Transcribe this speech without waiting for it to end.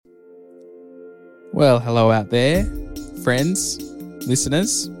Well, hello out there, friends,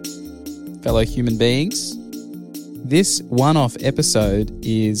 listeners, fellow human beings. This one-off episode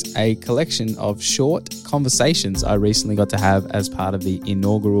is a collection of short conversations I recently got to have as part of the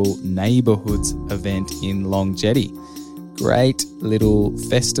inaugural Neighbourhoods event in Long Jetty. Great little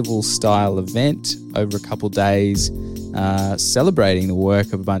festival-style event over a couple days, celebrating the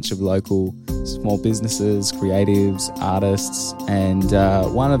work of a bunch of local small businesses, creatives, artists, and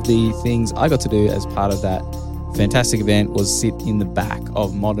one of the things I got to do as part of that fantastic event was sit in the back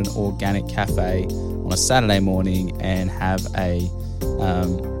of Modern Organic Cafe on a Saturday morning and have a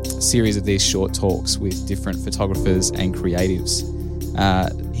series of these short talks with different photographers and creatives.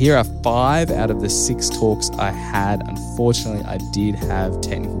 Here are 5 out of the 6 talks I had. Unfortunately, I did have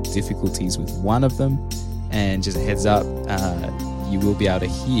technical difficulties with one of them, and just a heads up, you will be able to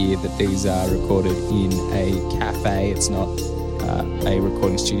hear that these are recorded in a cafe. It's not a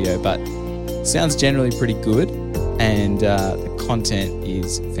recording studio, but it sounds generally pretty good, and the content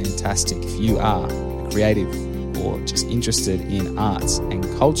is fantastic. If you are a creative or just interested in arts and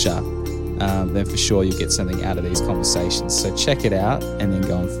culture, then for sure you'll get something out of these conversations. So check it out and then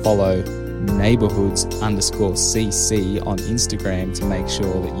go and follow neighbourhoods_cc on Instagram to make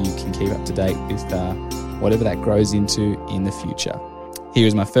sure that you can keep up to date with whatever that grows into in the future. Here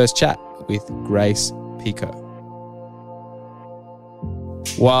is my first chat with Grace Pico.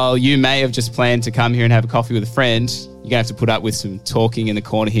 While you may have just planned to come here and have a coffee with a friend, you're going to have to put up with some talking in the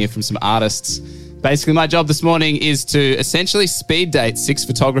corner here from some artists. Basically, my job this morning is to essentially speed date 6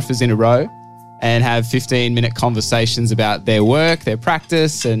 photographers in a row and have 15-minute conversations about their work, their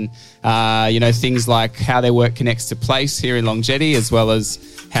practice, and things like how their work connects to place here in Long Jetty, as well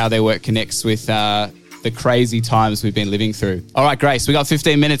as how their work connects with the crazy times we've been living through. All right, Grace, we got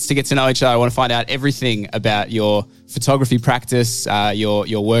 15 minutes to get to know each other. I want to find out everything about your photography practice,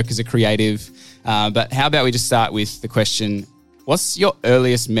 your work as a creative. But how about we just start with the question, what's your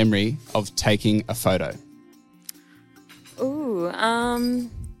earliest memory of taking a photo?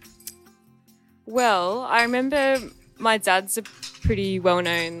 Well, I remember my dad's a pretty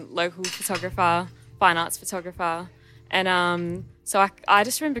well-known local photographer, fine arts photographer. And so I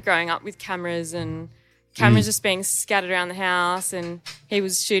just remember growing up with cameras just being scattered around the house, and he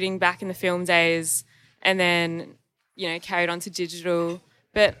was shooting back in the film days and then, carried on to digital.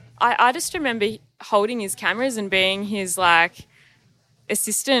 But I just remember holding his cameras and being his,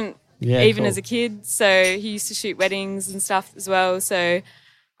 assistant, even as a kid. So he used to shoot weddings and stuff as well. So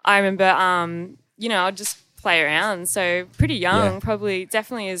I remember, I'd just play around. So pretty young, probably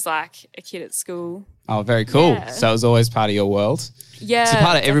definitely as, a kid at school. Oh, very cool. Yeah. So it was always part of your world? Yeah, it's a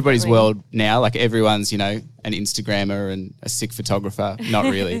part of everybody's world now. Everyone's, an Instagrammer and a sick photographer. Not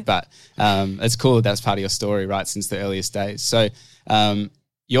really, but it's cool that that's part of your story, right, since the earliest days. So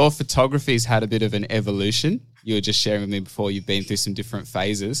your photography's had a bit of an evolution. You were just sharing with me before you've been through some different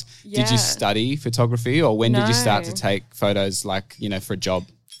phases. Yeah. Did you study photography, or when did you start to take photos, for a job?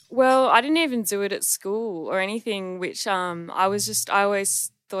 Well, I didn't even do it at school or anything, which I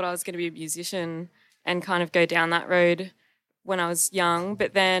always thought I was going to be a musician and kind of go down that road when I was young.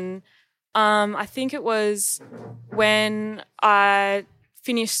 But then I think it was when I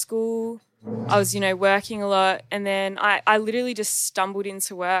finished school, I was, working a lot, and then I literally just stumbled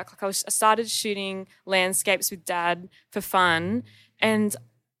into work. I started shooting landscapes with Dad for fun, and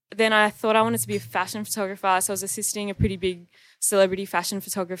then I thought I wanted to be a fashion photographer, so I was assisting a pretty big celebrity fashion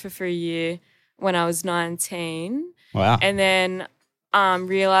photographer for a year when I was 19. Wow. And then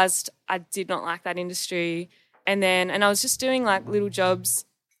realised I did not like that industry, and I was just doing little jobs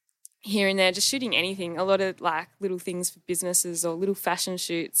here and there, just shooting anything, a lot of little things for businesses or little fashion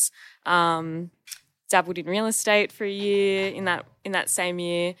shoots. Dabbled in real estate for a year in that same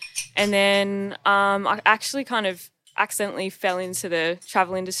year, and then I actually kind of accidentally fell into the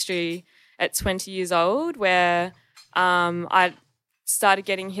travel industry at 20 years old, where I started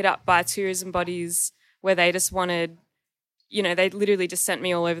getting hit up by tourism bodies where they just wanted, they literally just sent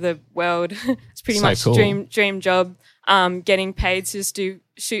me all over the world. It's pretty much cool. dream job. Getting paid to just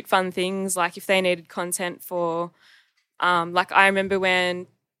shoot fun things, if they needed content for, I remember when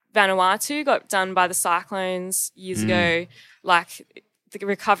Vanuatu got done by the cyclones years ago, the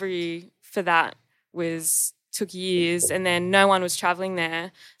recovery for that took years, and then no one was traveling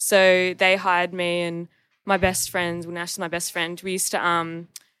there. So they hired me and my best friend, well, now she's my best friend. We used to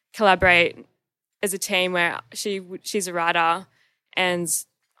collaborate as a team where she's a writer and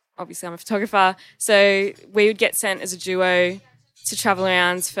obviously I'm a photographer. So we would get sent as a duo to travel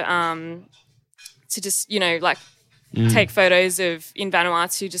around for to just, take photos of in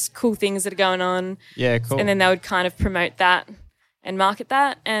Vanuatu, just cool things that are going on. Yeah, cool. And then they would kind of promote that and market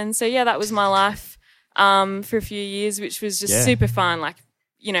that. And so, that was my life for a few years, which was just super fun. Like,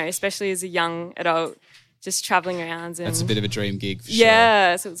 you know, especially as a young adult, just traveling around. And that's a bit of a dream gig for sure.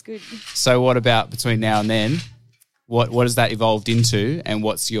 Yeah, so it was good. So what about between now and then? What has that evolved into, and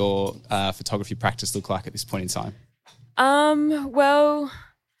what's your photography practice look like at this point in time? Well,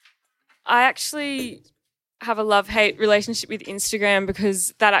 I actually have a love-hate relationship with Instagram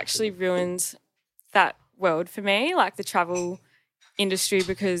because that actually ruined that world for me, like the travel industry,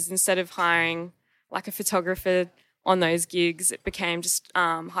 because instead of hiring like a photographer on those gigs, it became just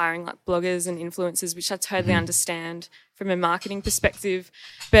hiring like bloggers and influencers, which I totally understand from a marketing perspective.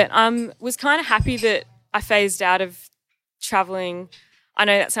 But was kind of happy that I phased out of traveling. I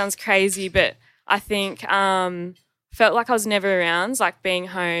know that sounds crazy, but I think felt like I was never around, like being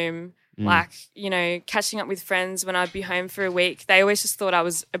home, like, you know, catching up with friends when I'd be home for a week. They always just thought I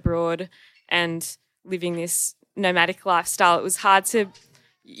was abroad and living this nomadic lifestyle. It was hard to,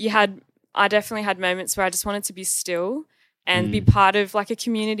 I definitely had moments where I just wanted to be still and be part of like a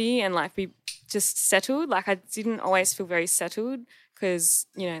community and like be just settled. Like I didn't always feel very settled because,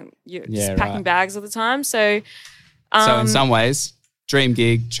 you know, you're just packing bags all the time. So in some ways, dream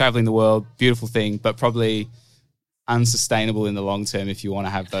gig, traveling the world, beautiful thing, but probably unsustainable in the long term if you want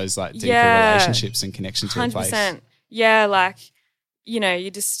to have those like deeper relationships and connection to 100%. A place. Yeah, like, you know,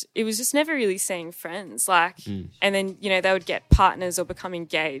 it was just never really seeing friends. Like, and then, you know, they would get partners or become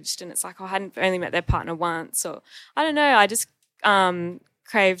engaged and it's like, I hadn't only met their partner once, or I don't know, I just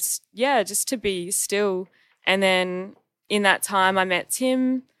craved, just to be still. And then in that time I met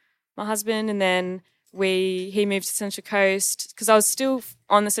Tim, my husband, and then he moved to Central Coast because I was still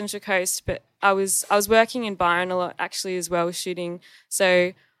on the Central Coast, but I was working in Byron a lot actually as well, shooting.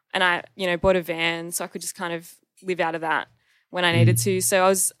 So, and I, you know, bought a van so I could just kind of live out of that when I needed to. So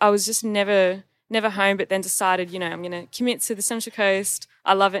I was just never home, but then decided, you know, I'm going to commit to the Central Coast.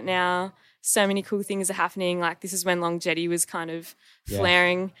 I love it now. So many cool things are happening. Like this is when Long Jetty was kind of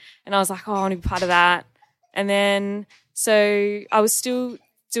flaring and I was like, oh, I want to be part of that. And then, so I was still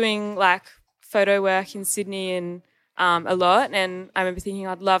doing like photo work in Sydney and a lot, and I remember thinking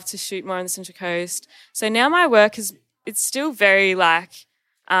I'd love to shoot more on the Central Coast. So now my work it's still very like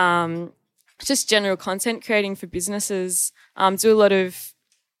just general content creating for businesses. Do a lot of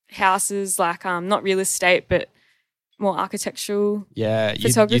houses, like not real estate, but more architectural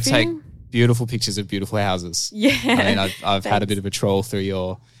photography. You take beautiful pictures of beautiful houses. Yeah. I mean, I've had a bit of a troll through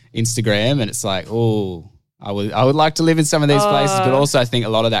your Instagram and it's like, oh, I would like to live in some of these places, but also I think a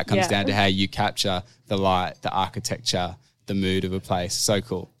lot of that comes down to how you capture the light, the architecture, the mood of a place. So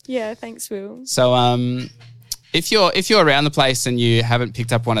cool. Yeah, thanks, Will. So if you're around the place and you haven't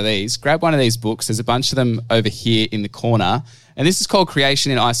picked up one of these, grab one of these books. There's a bunch of them over here in the corner. And this is called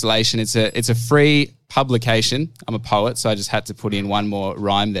Creation in Isolation. It's a free publication. I'm a poet, so I just had to put in one more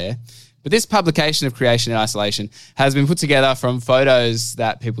rhyme there. But this publication of Creation in Isolation has been put together from photos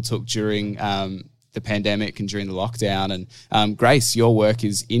that people took during the pandemic and during the lockdown. And Grace, your work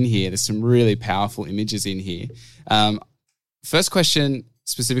is in here. There's some really powerful images in here. First question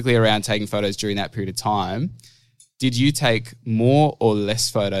specifically around taking photos during that period of time. Did you take more or less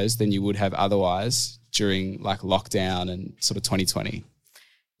photos than you would have otherwise during like lockdown and sort of 2020?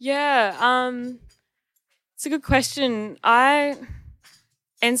 Yeah, it's a good question. I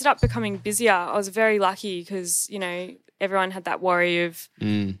ended up becoming busier. I was very lucky because, you know, everyone had that worry of,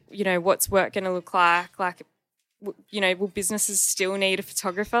 you know, what's work going to look like? Like, you know, will businesses still need a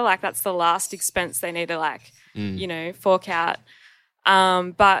photographer? Like that's the last expense they need to like, you know, fork out.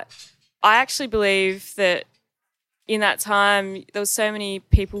 But I actually believe that in that time there was so many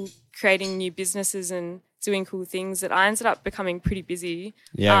people creating new businesses and doing cool things that I ended up becoming pretty busy,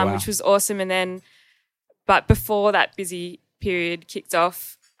 which was awesome. And then, but before that busy period kicked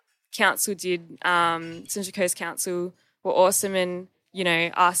off, Council did, Central Coast Council were awesome and, you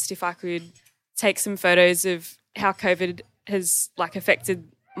know, asked if I could take some photos of how COVID has like affected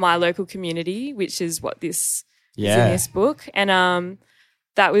my local community, which is what this is in this book. And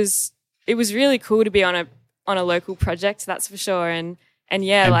it was really cool to be on a local project, that's for sure. And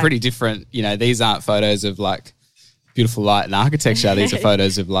like, pretty different, you know, these aren't photos of like beautiful light and architecture. These are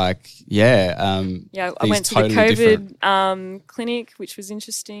photos of like, I went to the COVID clinic, which was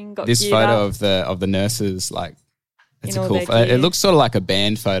interesting. Got this photo of the nurses, like, it's a cool photo. It looks sort of like a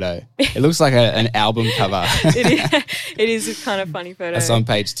band photo. It looks like an album cover. It is a kind of funny photo. It's on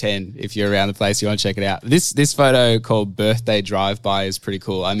page 10. If you're around the place, you want to check it out. This photo called Birthday Drive-By is pretty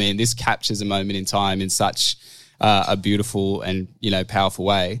cool. I mean, this captures a moment in time in such a beautiful and, you know, powerful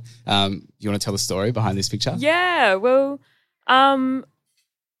way. You want to tell the story behind this picture? Yeah, well,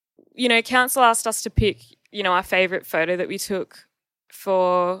 you know, council asked us to pick, you know, our favourite photo that we took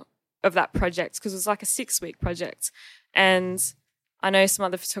for of that project because it was like a 6-week project. And I know some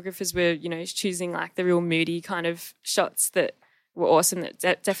other photographers were, you know, choosing like the real moody kind of shots that were awesome that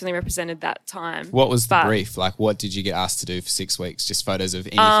definitely represented that time. What was the brief? Like, what did you get asked to do for 6 weeks? Just photos of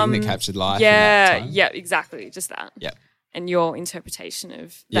anything that captured life? Yeah, yeah, exactly. Just that. Yeah. And your interpretation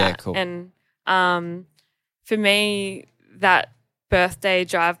of that. Yeah, cool. And for me, that birthday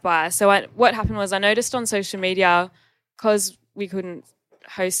drive-by, so what happened was I noticed on social media, because we couldn't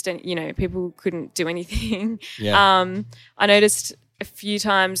host any, you know, people couldn't do anything. Yeah. I noticed a few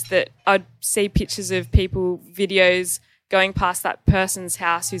times that I'd see pictures of people, videos going past that person's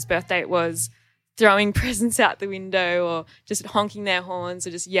house whose birthday it was, throwing presents out the window or just honking their horns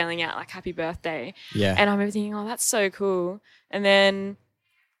or just yelling out like happy birthday. Yeah. And I remember thinking, oh, that's so cool. And then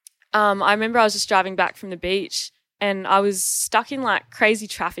I remember I was just driving back from the beach and I was stuck in like crazy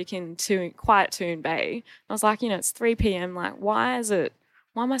traffic in quiet Toon Bay. I was like, you know, it's 3 p.m. Like, why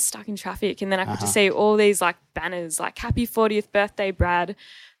am I stuck in traffic? And then I could just see all these like banners like happy 40th birthday, Brad.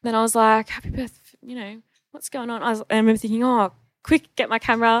 Then I was like, happy birthday, you know, what's going on? I remember thinking, oh, quick, get my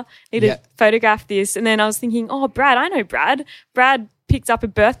camera, need to photograph this. And then I was thinking, oh, Brad, I know Brad. Brad picked up a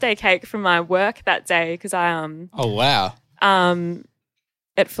birthday cake from my work that day because I oh, wow.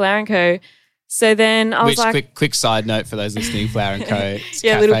 At Flower & Co. So then I was quick side note for those listening, Flower & Co. It's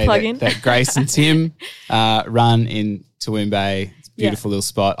yeah, a little cafe plug-in. that Grace and Tim run in Toowoomba. It's a beautiful little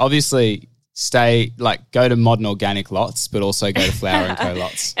spot. Obviously, go to Modern Organic lots, but also go to Flower & Co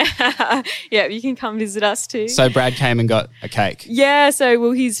lots. Yeah, you can come visit us too. So Brad came and got a cake. Yeah,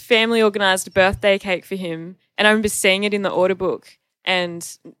 so his family organised a birthday cake for him, and I remember seeing it in the order book,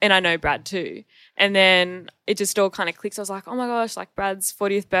 and I know Brad too. And then it just all kind of clicks. I was like, oh my gosh, like Brad's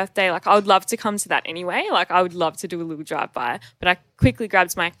 40th birthday. Like I would love to come to that anyway. Like I would love to do a little drive-by. But I quickly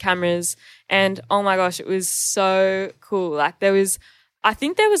grabbed my cameras and oh my gosh, it was so cool. Like I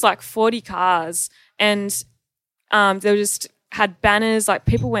think there was like 40 cars and they just had banners. Like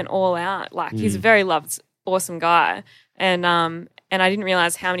people went all out. Like he's a very loved, awesome guy. And I didn't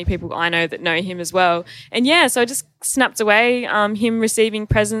realise how many people I know that know him as well. And yeah, so I just snapped away him receiving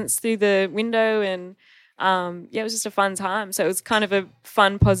presents through the window and it was just a fun time. So it was kind of a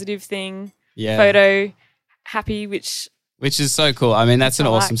fun, positive thing. Yeah. Photo, happy, which is so cool. I mean, that's an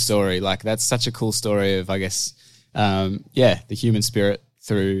awesome story. Like that's such a cool story of, I guess, the human spirit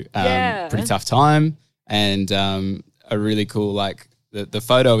through pretty tough time and a really cool, like, the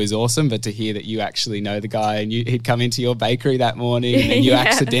photo is awesome, but to hear that you actually know the guy and he'd come into your bakery that morning and you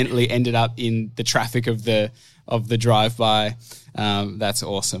accidentally ended up in the traffic of the drive-by, that's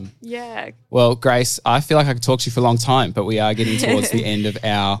awesome. Yeah. Well, Grace, I feel like I could talk to you for a long time, but we are getting towards the end of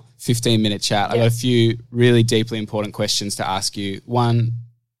our 15-minute chat. I've got a few really deeply important questions to ask you. One,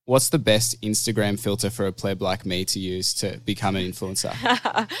 what's the best Instagram filter for a pleb like me to use to become an influencer?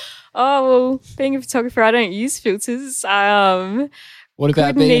 Oh, well, being a photographer, I don't use filters. What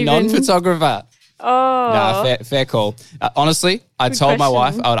about being a non-photographer? Oh. No, fair call. Honestly, I told my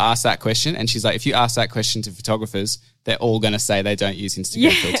wife I would ask that question and she's like, if you ask that question to photographers, they're all going to say they don't use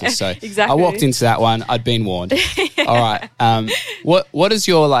Instagram filters. So exactly. I walked into that one. I'd been warned. All right. What does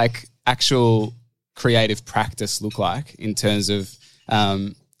your like actual creative practice look like in terms of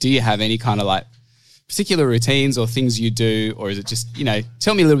do you have any kind of like particular routines or things you do, or is it just, you know,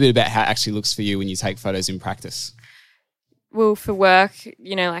 tell me a little bit about how it actually looks for you when you take photos in practice? Well, for work,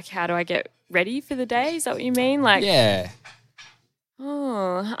 you know, like how do I get ready for the day? Is that what you mean? Like, yeah.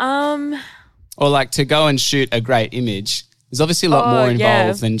 Oh, or like to go and shoot a great image. There's obviously a lot more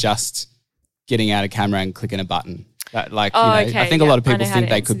involved than just getting out a camera and clicking a button. That, like, I think a lot of people think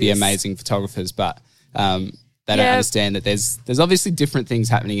they could be amazing photographers, but they don't understand that there's obviously different things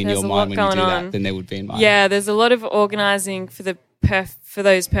happening in your mind when you do that than there would be in mine. Yeah, there's a lot of organising for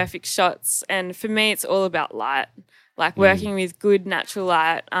those perfect shots, and for me, it's all about light. Like working with good natural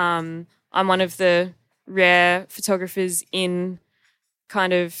light. I'm one of the rare photographers in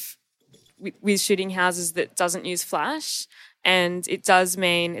kind of with shooting houses that doesn't use flash, and it does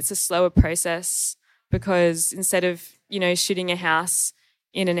mean it's a slower process because instead of, you know, shooting a house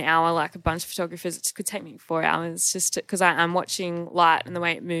in an hour like a bunch of photographers, it could take me 4 hours just because I am watching light and the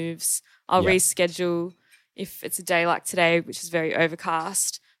way it moves. I'll reschedule if it's a day like today, which is very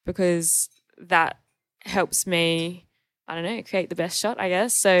overcast, because that helps me, I don't know, create the best shot, I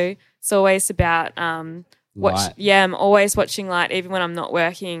guess. So it's always about light. Yeah, I'm always watching light even when I'm not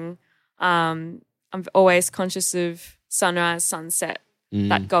working. I'm always conscious of sunrise, sunset,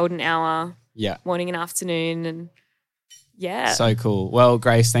 that golden hour, morning and afternoon, and so cool. Well,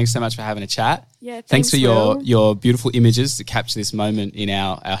 Grace, thanks so much for having a chat. Yeah, thanks for your beautiful images to capture this moment in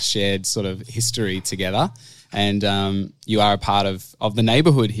our shared sort of history together. and you are a part of the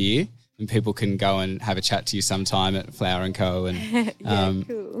neighbourhood here, and people can go and have a chat to you sometime at Flower & Co. And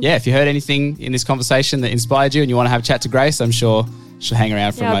cool. if you heard anything in this conversation that inspired you and you want to have a chat to Grace, I'm sure she'll hang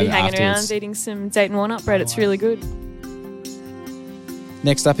around for a I'll be moment hanging afterwards. around eating some Dayton walnut bread. It's really good.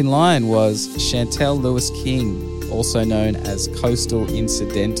 Next up in line was Chantel Lewis King, also known as Coastal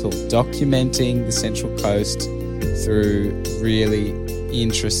Incidental, documenting the Central Coast through really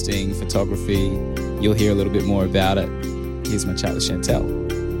interesting photography. You'll hear a little bit more about it. Here's my chat with Chantel.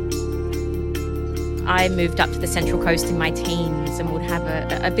 I moved up to the Central Coast in my teens and would have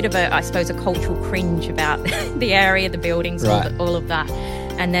a bit of a, I suppose, a cultural cringe about the area, the buildings, right. all of that.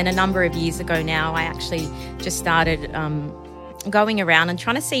 And then a number of years ago now, I actually just started going around and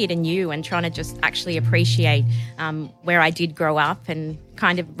trying to see it anew and trying to just actually appreciate where I did grow up and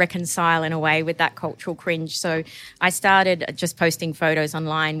kind of reconcile in a way with that cultural cringe. So I started just posting photos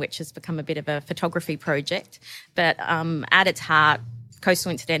online, which has become a bit of a photography project. But at its heart,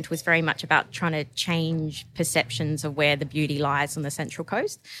 Coastal Incidental was very much about trying to change perceptions of where the beauty lies on the Central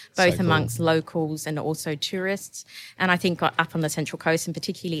Coast, both amongst locals and also tourists. And I think up on the Central Coast, and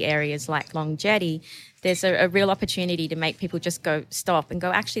particularly areas like Long Jetty, there's a real opportunity to make people just stop and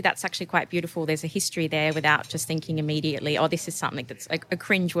go, actually, that's actually quite beautiful. There's a history there, without just thinking immediately, oh, this is something that's a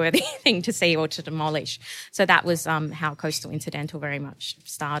cringeworthy thing to see or to demolish. So that was how Coastal Incidental very much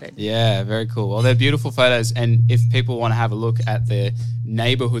started. Yeah, very cool. Well, they're beautiful photos. And if people want to have a look at the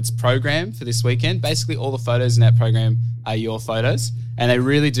Neighbourhoods program for this weekend, basically all the photos in that program are your photos, and they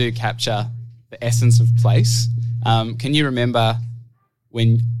really do capture the essence of place. Can you remember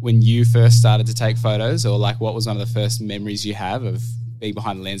when you first started to take photos, or like what was one of the first memories you have of being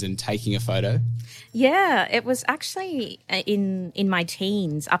behind the lens and taking a photo? Yeah, it was actually in my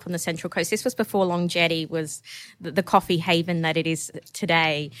teens up on the Central Coast. This was before Long Jetty was the coffee haven that it is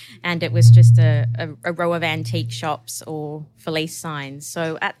today, and it was just a row of antique shops or Felice signs.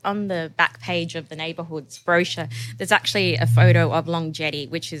 So on the back page of the Neighbourhoods brochure, there's actually a photo of Long Jetty,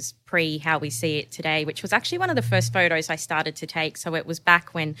 which is pre how we see it today, which was actually one of the first photos I started to take. So it was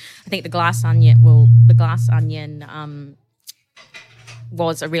back when I think the Glass Onion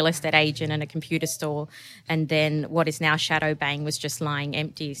was a real estate agent and a computer store, and then what is now Shadow Bang was just lying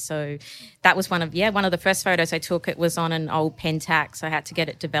empty. So that was one of the first photos I took. It was on an old Pentax, so I had to get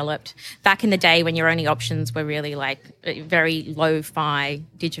it developed. Back in the day when your only options were really like a very lo-fi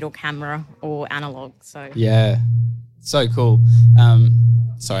digital camera or analog. So yeah, so cool.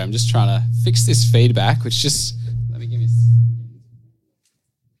 Sorry, I'm just trying to fix this feedback, which just let me give you.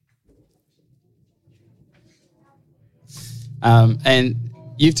 And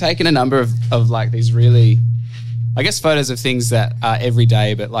you've taken a number of like these really, I guess, photos of things that are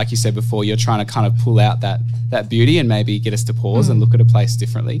everyday, but like you said before, you're trying to kind of pull out that beauty and maybe get us to pause and look at a place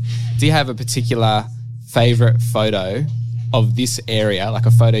differently. Do you have a particular favourite photo of this area, like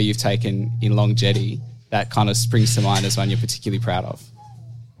a photo you've taken in Long Jetty that kind of springs to mind as one you're particularly proud of?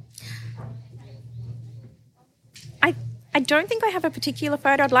 I don't think I have a particular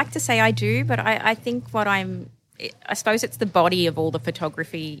photo. I'd like to say I do, but I think I suppose it's the body of all the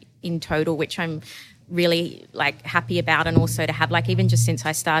photography in total, which I'm really like happy about, and also to have like even just since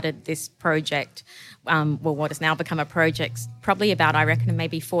I started this project, what has now become a project, probably about I reckon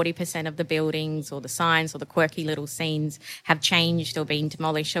maybe 40% of the buildings or the signs or the quirky little scenes have changed or been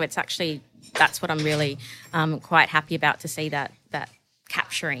demolished. So it's actually that's what I'm really quite happy about, to see that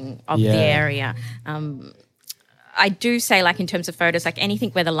capturing of the area. I do say, like, in terms of photos, like anything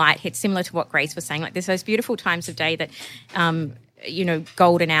where the light hits, similar to what Grace was saying, like there's those beautiful times of day that,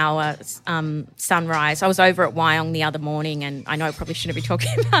 golden hour, sunrise. I was over at Wyong the other morning, and I know I probably shouldn't be talking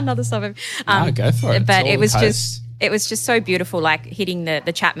about another suburb. No, go for it. But it was just so beautiful, like hitting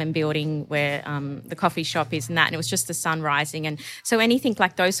the Chapman building where the coffee shop is and that, and it was just the sun rising. And so anything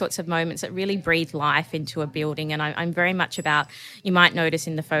like those sorts of moments that really breathe life into a building. And I'm very much about, you might notice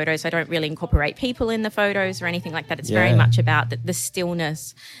in the photos, I don't really incorporate people in the photos or anything like that. It's very much about the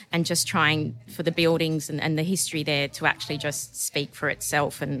stillness and just trying for the buildings and the history there to actually just speak for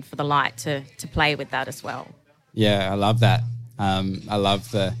itself, and for the light to play with that as well. Yeah, I love that. I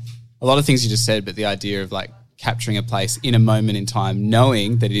love a lot of things you just said, but the idea of like capturing a place in a moment in time,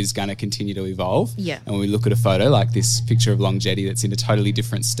 knowing that it is going to continue to evolve. Yeah. And when we look at a photo like this picture of Long Jetty that's in a totally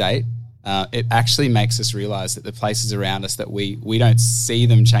different state, it actually makes us realise that the places around us that we don't see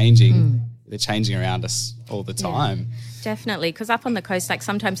them changing, they're changing around us all the time. Definitely, because up on the coast, like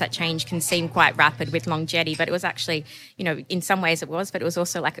sometimes that change can seem quite rapid with Longjetti, but it was actually, you know, in some ways it was, but it was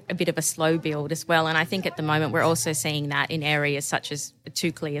also like a bit of a slow build as well. And I think at the moment we're also seeing that in areas such as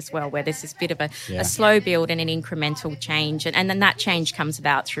Tukli as well, where there's this bit of a slow build and an incremental change. And then that change comes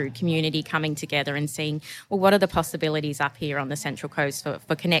about through community coming together and seeing, well, what are the possibilities up here on the Central Coast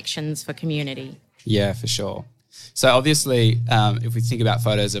for connections, for community? Yeah, for sure. So obviously, if we think about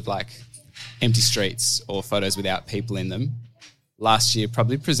photos of like empty streets or photos without people in them, last year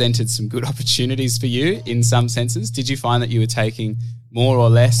probably presented some good opportunities for you in some senses. Did you find that you were taking more or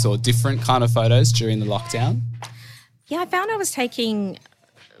less or different kind of photos during the lockdown? Yeah, I found I was taking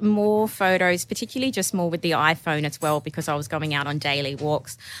more photos, particularly just more with the iPhone as well, because I was going out on daily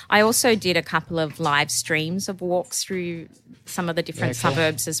walks. I also did a couple of live streams of walks through some of the different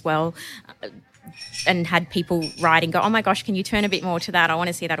suburbs as well, and had people writing, go, oh my gosh, can you turn a bit more to that? I want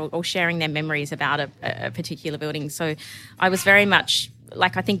to see that, or sharing their memories about a particular building. So I was very much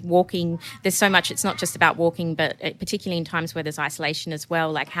like, I think walking, there's so much, it's not just about walking, but particularly in times where there's isolation as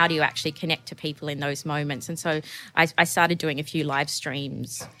well, like how do you actually connect to people in those moments? And so I started doing a few live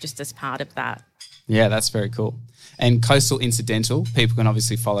streams just as part of that. Yeah, that's very cool. And Coastal Incidental, people can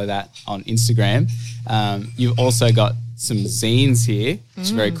obviously follow that on Instagram. You've also got some zines here, which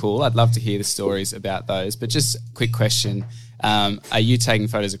is very cool. I'd love to hear the stories about those. But just a quick question, are you taking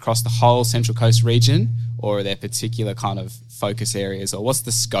photos across the whole Central Coast region, or are there particular kind of focus areas, or what's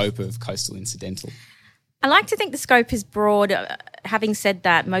the scope of Coastal Incidental? I like to think the scope is broad. Having said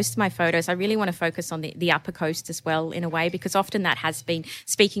that, most of my photos, I really want to focus on the upper coast as well, in a way, because often that has been,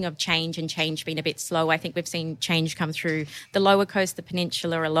 speaking of change and change being a bit slow, I think we've seen change come through the lower coast, the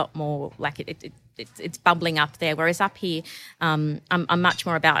peninsula, a lot more like it's bubbling up there. Whereas up here, I'm much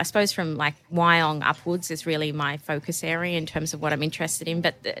more about, I suppose, from like Wyong upwards is really my focus area in terms of what I'm interested in.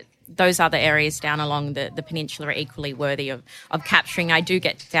 But those other areas down along the peninsula are equally worthy of capturing. I do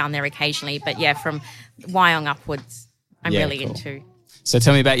get down there occasionally, but yeah, from Wyong upwards, I'm really into. So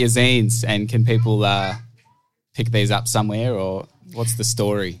tell me about your zines, and can people pick these up somewhere, or what's the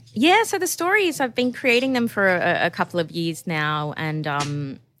story? Yeah, so the story is I've been creating them for a couple of years now,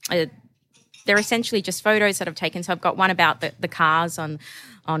 and they're essentially just photos that I've taken. So I've got one about the cars on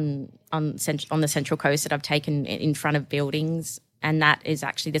the Central Coast that I've taken in front of buildings. And that is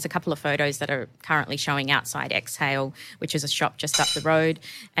actually, there's a couple of photos that are currently showing outside Exhale, which is a shop just up the road.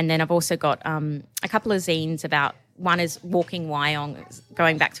 And then I've also got a couple of zines about, one is walking Wyong,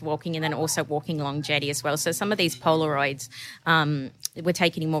 going back to walking, and then also walking Longjetti as well. So some of these Polaroids were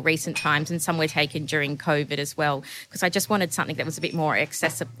taken in more recent times, and some were taken during COVID as well, because I just wanted something that was a bit more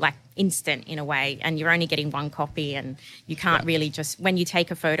accessible, like instant in a way, and you're only getting one copy, and you can't really just, when you take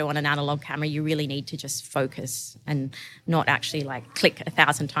a photo on an analog camera, you really need to just focus and not actually like click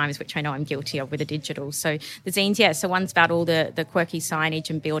 1,000 times, which I know I'm guilty of with a digital. So the zines, so one's about all the quirky signage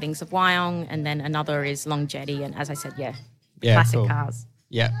and buildings of Wyong, and then another is Longjetti, and as I said, classic cars.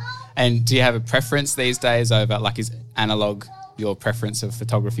 Yeah. And do you have a preference these days over, like, is analog your preference of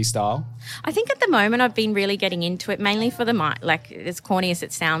photography style? I think at the moment I've been really getting into it, mainly for the like, as corny as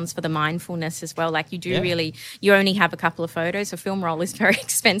it sounds, for the mindfulness as well. Like, you do really, you only have a couple of photos. A film roll is very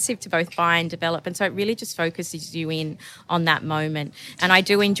expensive to both buy and develop, and so it really just focuses you in on that moment. And I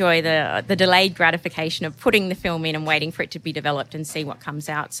do enjoy the delayed gratification of putting the film in and waiting for it to be developed and see what comes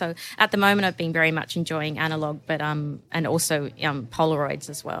out. So at the moment I've been very much enjoying analog, but and also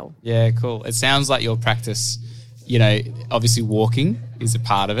Polaroids as well. Yeah, cool. It sounds like your practice, you know, obviously walking is a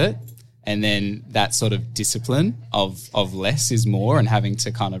part of it, and then that sort of discipline of less is more, and having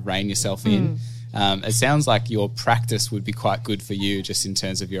to kind of rein yourself in. It sounds like your practice would be quite good for you just in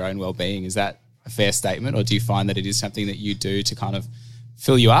terms of your own well-being. Is that a fair statement, or do you find that it is something that you do to kind of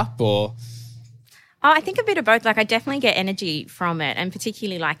fill you up, or... I think a bit of both. Like, I definitely get energy from it, and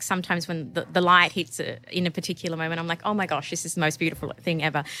particularly like sometimes when the light hits in a particular moment, I'm like, oh my gosh, this is the most beautiful thing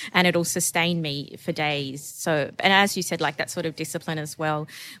ever, and it'll sustain me for days. So, and as you said, like that sort of discipline as well,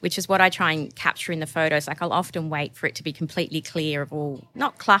 which is what I try and capture in the photos. Like, I'll often wait for it to be completely clear of all,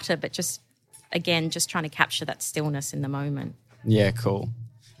 not clutter, but just, again, just trying to capture that stillness in the moment. Yeah, cool.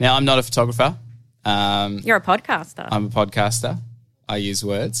 Now, I'm not a photographer. You're a podcaster. I'm a podcaster. I use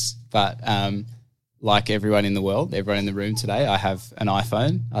words, but... like everyone in the world, everyone in the room today, I have an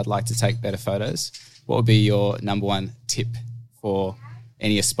iPhone. I'd like to take better photos. What would be your number one tip for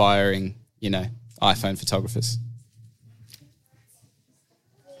any aspiring, iPhone photographers?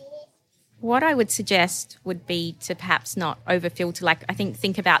 What I would suggest would be to perhaps not over-filter. Like, I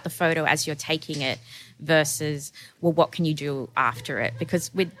think about the photo as you're taking it. versus, well, what can you do after it?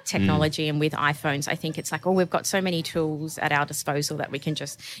 Because with technology and with iPhones, I think it's like, oh, we've got so many tools at our disposal that we can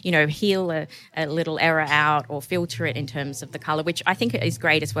just, heal a little error out or filter it in terms of the colour, which I think is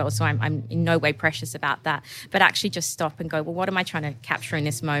great as well. So I'm in no way precious about that. But actually just stop and go, well, what am I trying to capture in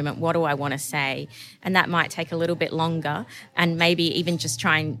this moment? What do I want to say? And that might take a little bit longer, and maybe even just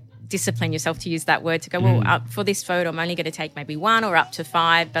try and discipline yourself to use that word to go, well, for this photo, I'm only going to take maybe 1 or up to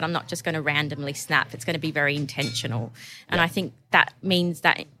 5, but I'm not just going to randomly snap. It's going to be very intentional. And I think that means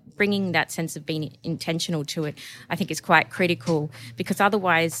that bringing that sense of being intentional to it, I think is quite critical, because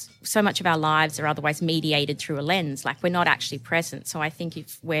otherwise so much of our lives are otherwise mediated through a lens, like we're not actually present. So I think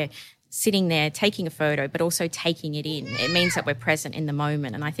if we're sitting there taking a photo but also taking it in, it means that we're present in the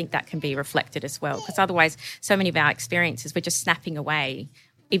moment. And I think that can be reflected as well, because otherwise so many of our experiences, we're just snapping away.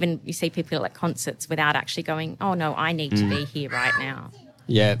 Even you see people at concerts without actually going, oh, no, I need to be here right now.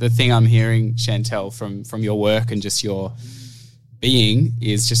 Yeah, the thing I'm hearing, Chantel, from your work and just your being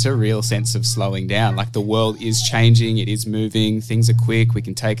is just a real sense of slowing down. Like the world is changing, it is moving, things are quick. We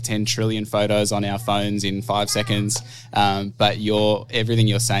can take 10 trillion photos on our phones in 5 seconds. But everything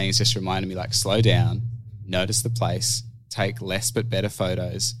you're saying is just reminding me, like, slow down, notice the place, take less but better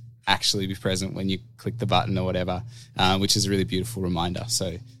photos, actually be present when you click the button or whatever, which is a really beautiful reminder.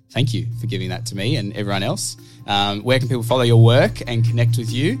 So thank you for giving that to me and everyone else. Where can people follow your work and connect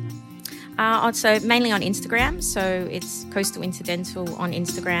with you? So mainly on Instagram. So it's Coastal Incidental on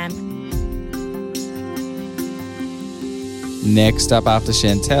Instagram. Next up after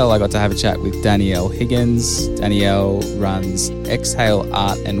Chantel, I got to have a chat with Danielle Higgins. Danielle runs Exhale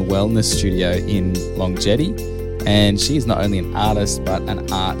Art and Wellness Studio in Long Jetty. And she's not only an artist, but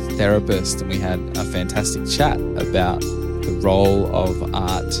an art therapist. And we had a fantastic chat about the role of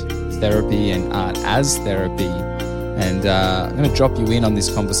art therapy and art as therapy. And I'm going to drop you in on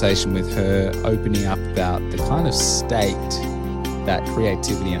this conversation with her, opening up about the kind of state that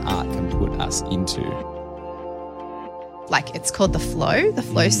creativity and art can put us into. Like, it's called the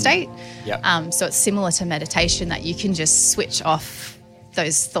flow state. Yep. So it's similar to meditation, that you can just switch off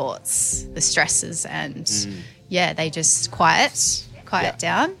those thoughts, the stresses, and they just quiet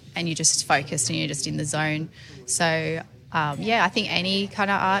down, and you just focused and you're just in the zone. So I think any kind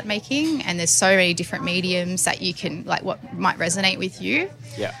of art making, and there's so many different mediums that you can, like, what might resonate with you.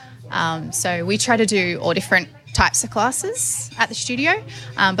 Yeah. So we try to do all different types of classes at the studio.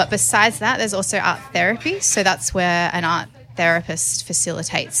 But besides that, there's also art therapy. So that's where an art therapist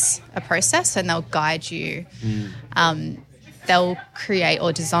facilitates a process, and they'll guide you. They'll create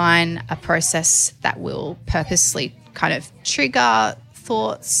or design a process that will purposely kind of trigger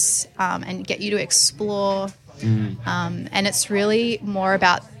thoughts and get you to explore. And it's really more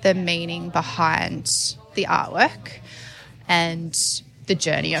about the meaning behind the artwork and the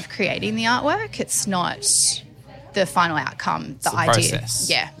journey of creating the artwork. It's not the final outcome, the idea.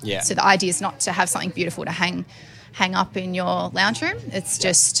 Process. Yeah. So the idea is not to have something beautiful to hang up in your lounge room. It's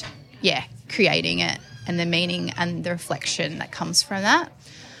just, creating it and the meaning and the reflection that comes from that.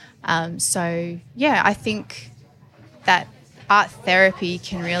 I think that art therapy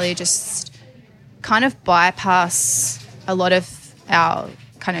can really just kind of bypass a lot of our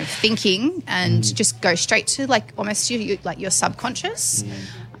kind of thinking and just go straight to, like, almost your subconscious,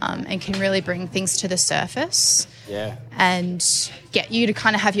 and can really bring things to the surface. Yeah. And get you to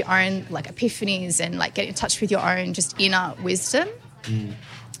kind of have your own, like, epiphanies and, like, get in touch with your own just inner wisdom.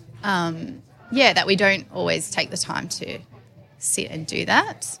 That we don't always take the time to sit and do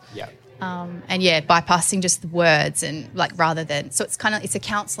that. Yeah. Bypassing just the words and, like, rather than, so it's a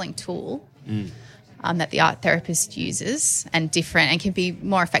counselling tool that the art therapist uses, and can be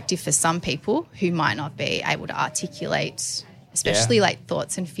more effective for some people who might not be able to articulate, especially like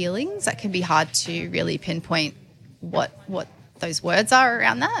thoughts and feelings. That can be hard to really pinpoint what those words are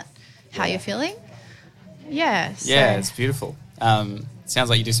around that, how you're feeling. Yeah. So. Yeah, it's beautiful. Sounds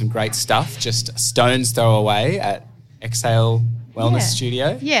like you do some great stuff, just stone's throw away at Exhale Wellness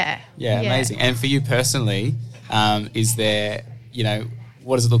Studio. Yeah, amazing. And for you personally, is there,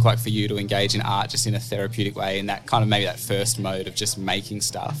 what does it look like for you to engage in art just in a therapeutic way, in that kind of maybe that first mode of just making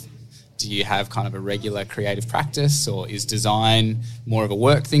stuff? Do you have kind of a regular creative practice, or is design more of a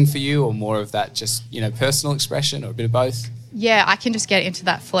work thing for you, or more of that just, personal expression, or a bit of both? Yeah, I can just get into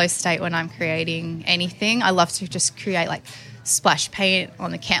that flow state when I'm creating anything. I love to just create, like, splash paint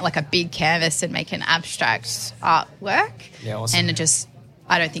on the like a big canvas and make an abstract artwork. Yeah, awesome. And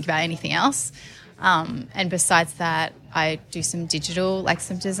I don't think about anything else. And besides that, I do some digital, like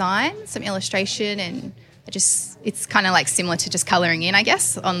some design, some illustration, and it's kind of like similar to just colouring in, I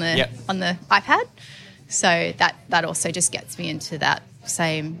guess, on the iPad. So that also just gets me into that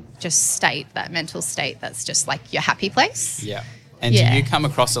same just state, that mental state that's just like your happy place. Yeah. And do you come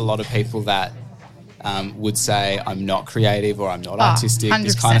across a lot of people that would say, I'm not creative or I'm not artistic? 100%.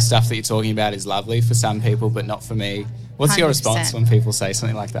 This kind of stuff that you're talking about is lovely for some people, but not for me. What's your 100%. response when people say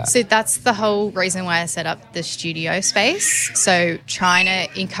something like that? So that's the whole reason why I set up the studio space. So trying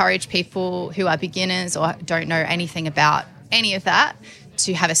to encourage people who are beginners or don't know anything about any of that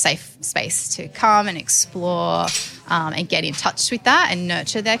to have a safe space to come and explore and get in touch with that and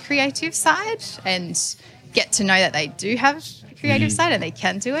nurture their creative side and get to know that they do have a creative side and they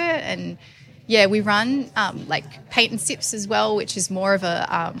can do it. And yeah, we run like paint and sips as well, which is more of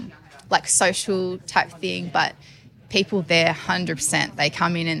a like social type thing, but people there 100% they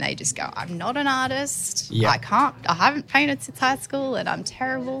come in and they just go, I'm not an artist. I haven't painted since high school and I'm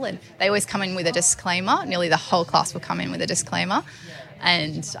terrible. And they always come in with a disclaimer. Nearly the whole class will come in with a disclaimer.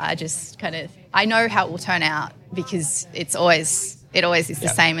 And I just I know how it will turn out because it always is the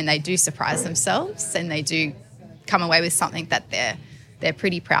same, and they do surprise themselves and they do come away with something that they're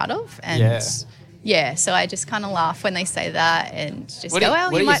pretty proud of. And so I just kind of laugh when they say that and just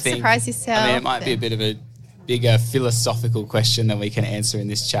you might surprise yourself. I mean, it might be a bit of a bigger philosophical question than we can answer in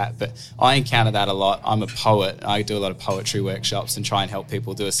this chat, but I encounter that a lot. I'm a poet. I do a lot of poetry workshops and try and help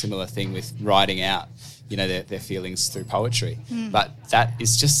people do a similar thing with writing out, you know, their feelings through poetry. But that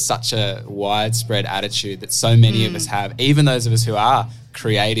is just such a widespread attitude that so many of us have. Even those of us who are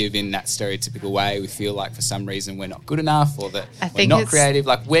creative in that stereotypical way, we feel like for some reason we're not good enough or that we're not creative.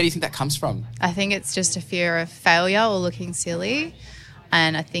 Like, where do you think that comes from? I think it's just a fear of failure or looking silly.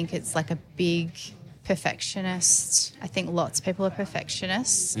 And I think it's like a big perfectionist. I think lots of people are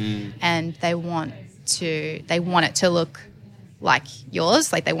perfectionists and they want it to look like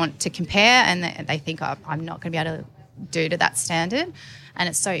yours, like they want to compare and they think, oh, I'm not going to be able to do to that standard. And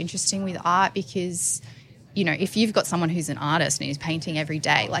it's so interesting with art because, you know, if you've got someone who's an artist and who's painting every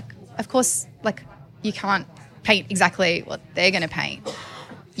day, like, of course, like you can't paint exactly what they're going to paint.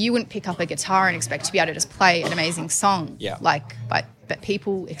 You wouldn't pick up a guitar and expect to be able to just play an amazing song. Yeah. But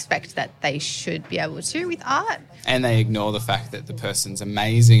people expect that they should be able to with art. And they ignore the fact that the person's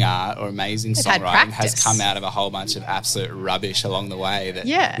amazing art or amazing songwriting has come out of a whole bunch of absolute rubbish along the way that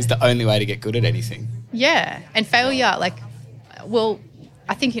is the only way to get good at anything. Yeah. And failure,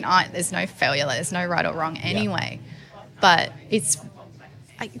 I think in art there's no failure, there's no right or wrong anyway. But it's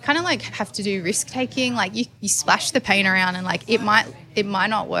kind of like have to do risk taking. Like you splash the paint around and like it might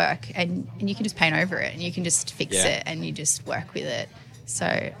not work and you can just paint over it and you can just fix it and you just work with it. So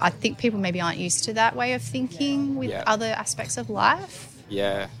I think people maybe aren't used to that way of thinking with other aspects of life.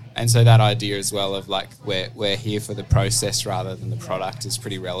 Yeah. And so that idea as well of like we're here for the process rather than the product is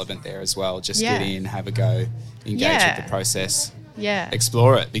pretty relevant there as well. Just get in, have a go, engage with the process. Yeah.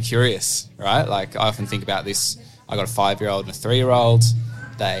 Explore it, be curious, right? Like I often think about this. I got a 5-year-old and a 3-year-old.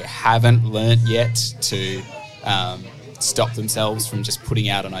 They haven't learnt yet to stop themselves from just putting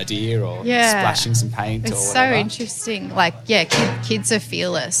out an idea or splashing some paint or whatever. It's so interesting. Like, kids are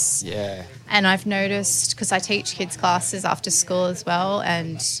fearless. Yeah. And I've noticed, because I teach kids classes after school as well,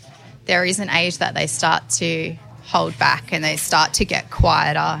 and there is an age that they start to hold back and they start to get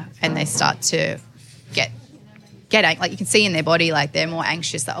quieter and they start to get like you can see in their body, like they're more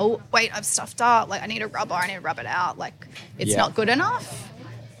anxious that, oh, wait, I've stuffed up. Like I need to rub it out. Like it's not good enough.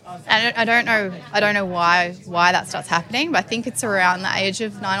 And I don't know why that starts happening, but I think it's around the age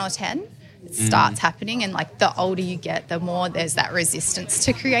of 9 or 10 it starts happening, and like the older you get, the more there's that resistance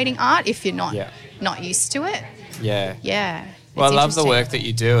to creating art if you're not used to it. Yeah. Yeah. Well, I love the work that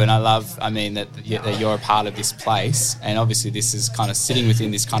you do, and that you're a part of this place, and obviously this is kind of sitting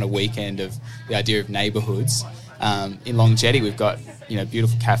within this kind of weekend of the idea of neighbourhoods. In Long Jetty, we've got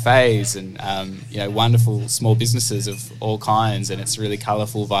beautiful cafes and wonderful small businesses of all kinds, and it's a really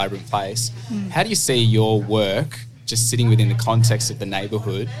colourful, vibrant place. How do you see your work just sitting within the context of the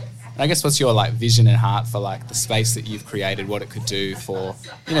neighbourhood? And I guess what's your like vision and heart for like the space that you've created, what it could do for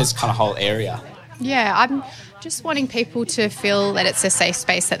this kind of whole area? Yeah, I'm just wanting people to feel that it's a safe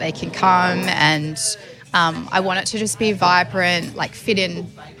space that they can come, and I want it to just be vibrant, like fit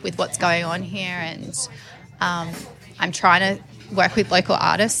in with what's going on here, and I'm trying to work with local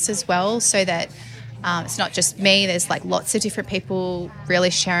artists as well so that it's not just me. There's like lots of different people really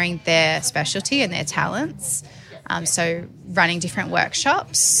sharing their specialty and their talents. So running different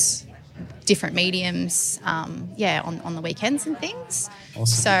workshops, different mediums, on the weekends and things. Awesome.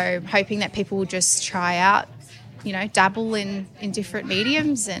 So hoping that people will just try out, dabble in different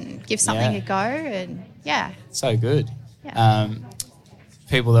mediums and give something a go. And so good. Yeah.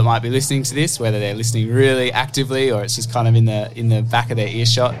 People that might be listening to this, whether they're listening really actively or it's just kind of in the back of their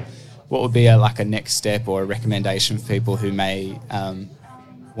earshot, what would be a next step or a recommendation for people who may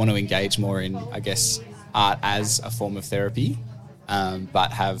want to engage more in, I guess, art as a form of therapy,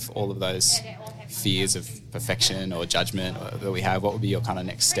 but have all of those fears of perfection or judgment that we have, what would be your kind of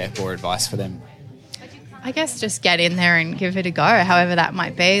next step or advice for them? I guess just get in there and give it a go, however that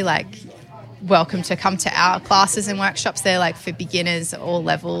might be. Like, welcome to come to our classes and workshops. They're like for beginners, all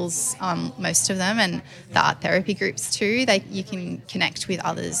levels, most of them, and the art therapy groups too. You can connect with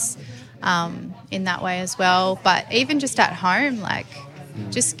others in that way as well. But even just at home, like,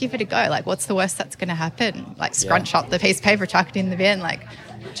 just give it a go. Like, what's the worst that's going to happen? Like, scrunch up the piece of paper, chuck it in the bin, like,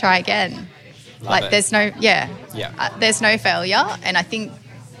 try again. There's no failure. And I think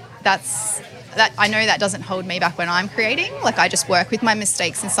I know that doesn't hold me back when I'm creating. Like, I just work with my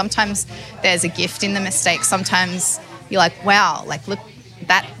mistakes, and sometimes there's a gift in the mistake. Sometimes you're like, wow, like, look,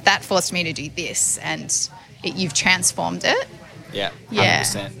 that forced me to do this, and you've transformed it. Yeah,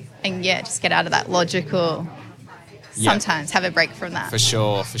 100%. And just get out of that logical. Sometimes have a break from that. For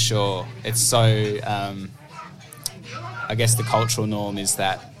sure. It's so, I guess the cultural norm is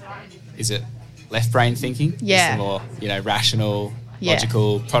it left brain thinking? Yeah. It's the more, rational,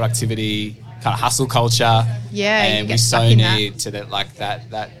 logical, productivity, kind of hustle culture. Yeah. And we so need to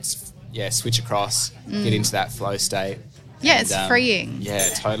that switch across, get into that flow state. Yeah, it's freeing. Yeah,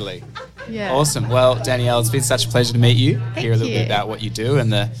 totally. Yeah. Awesome. Well, Danielle, it's been such a pleasure to meet you. Hear a little you. bit about what you do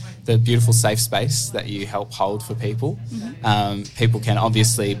and the beautiful safe space that you help hold for people. Mm-hmm. People can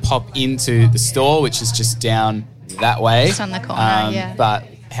obviously pop into the store, which is just down that way. Just on the corner, But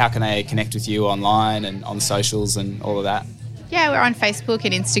how can they connect with you online and on socials and all of that? Yeah, we're on Facebook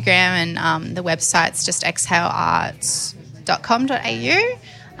and Instagram, and the website's just exhalearts.com.au.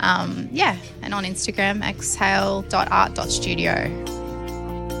 And on Instagram, exhale.art.studio.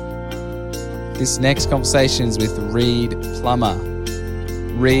 This next conversation is with Reed Plummer.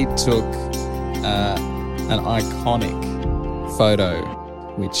 Reed took an iconic photo,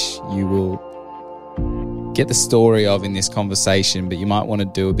 which you will get the story of in this conversation, but you might want to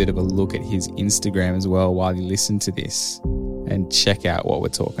do a bit of a look at his Instagram as well while you listen to this and check out what we're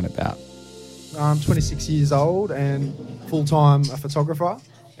talking about. I'm 26 years old and full-time a photographer,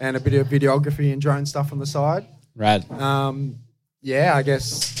 and a bit of videography and drone stuff on the side. Rad. I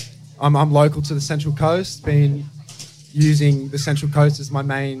guess I'm local to the Central Coast, been using the Central Coast as my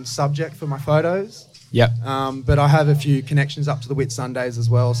main subject for my photos. Yep. But I have a few connections up to the Whitsundays as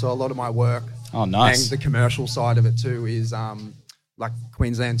well, so a lot of my work nice. and the commercial side of it too is like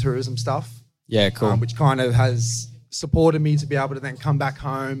Queensland tourism stuff. Yeah, cool. Which kind of has supported me to be able to then come back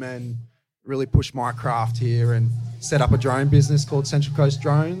home and really push my craft here and set up a drone business called Central Coast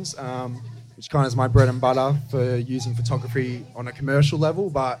Drones, which kind of is my bread and butter for using photography on a commercial level.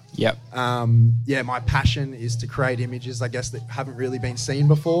 But my passion is to create images, I guess, that haven't really been seen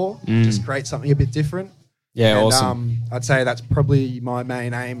before. Just create something a bit different. Yeah, and, awesome. I'd say that's probably my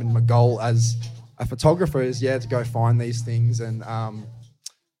main aim and my goal as a photographer is, to go find these things and,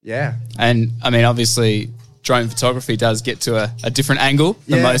 And, I mean, obviously, drone photography does get to a different angle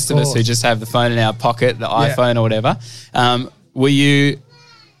than most of us who just have the phone in our pocket, the iPhone or whatever.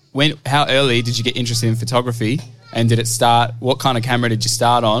 How early did you get interested in photography, and did it start, what kind of camera did you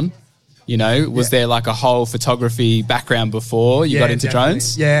start on? Was there like a whole photography background before you got into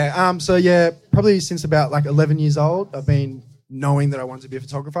drones? Yeah. Probably since about like 11 years old, I've been knowing that I wanted to be a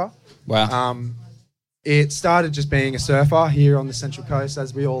photographer. Wow. It started just being a surfer here on the Central Coast,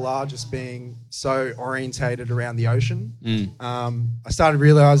 as we all are, just being so orientated around the ocean. I started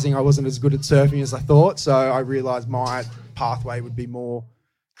realising I wasn't as good at surfing as I thought, so I realised my pathway would be more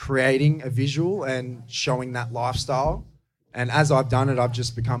creating a visual and showing that lifestyle. And as I've done it, I've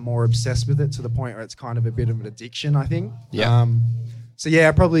just become more obsessed with it to the point where it's kind of a bit of an addiction, I think. Yeah.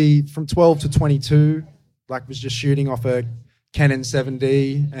 Probably from 12 to 22, was just shooting off a Canon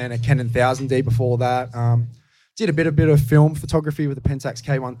 7D and a Canon 1000D before that. Did a bit of film photography with the Pentax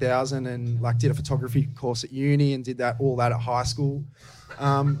K1000 and did a photography course at uni and did all that at high school.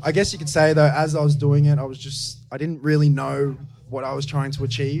 I guess you could say though, as I was doing it, I didn't really know what I was trying to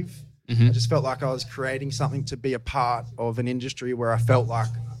achieve. I just felt like I was creating something to be a part of an industry where I felt like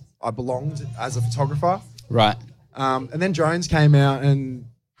I belonged as a photographer. Right. And then drones came out and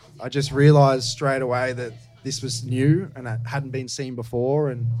I just realised straight away that this was new and it hadn't been seen before,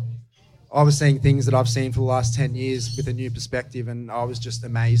 and I was seeing things that I've seen for the last 10 years with a new perspective, and I was just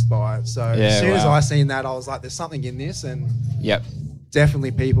amazed by it. So as soon as I seen that, I was like, there's something in this, and definitely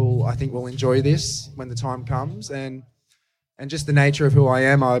people I think will enjoy this when the time comes. And just the nature of who I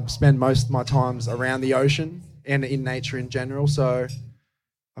am, I spend most of my times around the ocean and in nature in general. So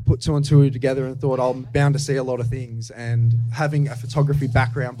I put two and two together and thought I'm bound to see a lot of things. And having a photography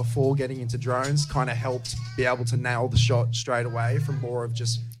background before getting into drones kind of helped be able to nail the shot straight away from more of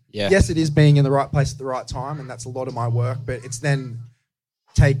just, yes, it is being in the right place at the right time. And that's a lot of my work, but it's then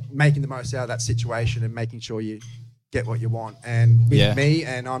making the most out of that situation and making sure you get what you want. And with me,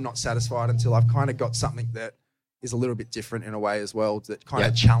 and I'm not satisfied until I've kind of got something that is a little bit different in a way as well that kind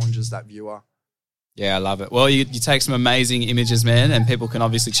of challenges that viewer. Yeah, I love it. Well, you take some amazing images, man, and people can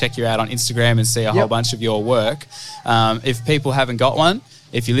obviously check you out on Instagram and see a whole bunch of your work. If people haven't got one,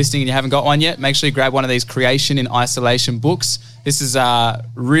 if you're listening and you haven't got one yet, make sure you grab one of these Creation in Isolation books. This is a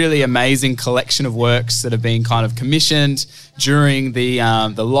really amazing collection of works that have been kind of commissioned during the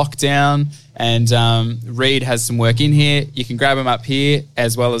lockdown, and Reed has some work in here. You can grab them up here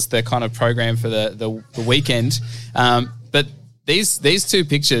as well as the kind of program for the weekend. But these two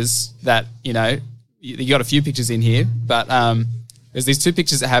pictures that, you got a few pictures in here, but there's these two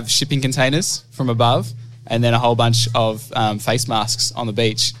pictures that have shipping containers from above and then a whole bunch of face masks on the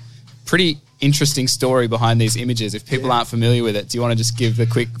beach. Pretty interesting story behind these images. If people aren't familiar with it, do you want to just give the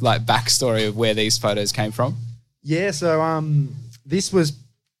quick backstory of where these photos came from? Yeah, so these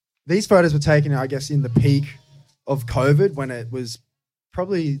photos were taken, I guess, in the peak of COVID when it was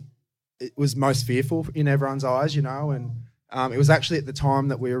most fearful in everyone's eyes, and it was actually at the time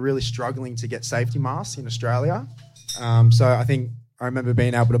that we were really struggling to get safety masks in Australia. So I remember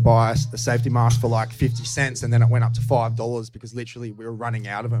being able to buy a safety mask for like 50 cents and then it went up to $5 because literally we were running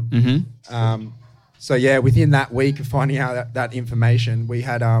out of them. Mm-hmm. So yeah, within that week of finding out that information, we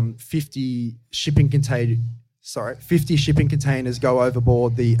had 50 shipping containers go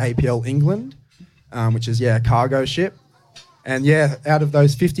overboard the APL England, which is a cargo ship. And out of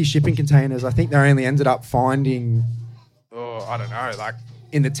those 50 shipping containers, I think they only ended up finding, I don't know, like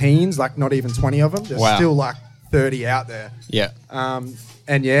in the teens, like not even 20 of them. There's still like 30 out there. Yeah.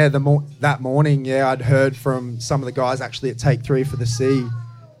 And that morning, I'd heard from some of the guys actually at Take 3 for the Sea,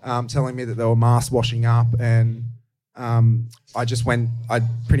 telling me that there were masks washing up, and I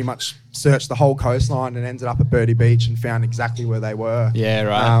pretty much searched the whole coastline and ended up at Birdie Beach and found exactly where they were. Yeah,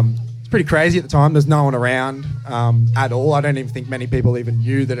 right. It's pretty crazy at the time. There's no one around at all. I don't even think many people even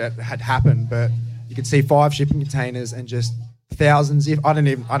knew that it had happened, but you could see 5 shipping containers and just thousands, I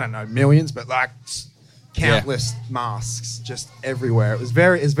don't know, millions, but like countless masks just everywhere. It was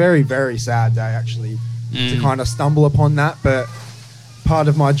very, very sad day actually to kind of stumble upon that, but part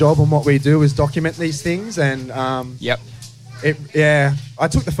of my job and what we do is document these things, and I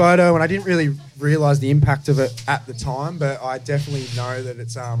took the photo and I didn't really realise the impact of it at the time, but I definitely know that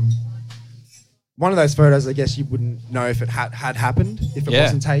it's one of those photos I guess you wouldn't know if it had happened if it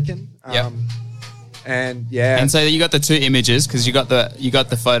wasn't taken. And so you got the two images because you got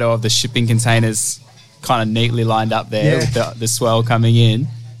the photo of the shipping containers kind of neatly lined up there with the swell coming in.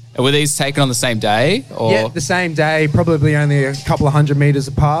 Were these taken on the same day? Or? Yeah, the same day, probably only a couple of 100 meters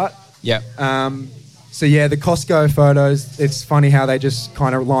apart. Yeah. So the Costco photos, it's funny how they just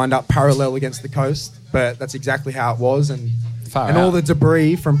kind of lined up parallel against the coast, but that's exactly how it was. And all the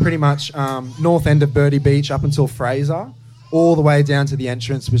debris from pretty much north end of Birdie Beach up until Fraser, all the way down to the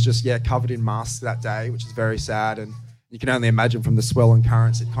entrance was just, covered in masks that day, which is very sad. And you can only imagine from the swell and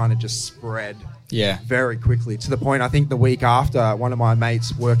currents, it kind of just spread very quickly to the point, I think the week after, one of my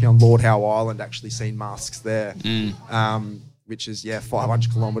mates working on Lord Howe Island actually seen masks there, which is,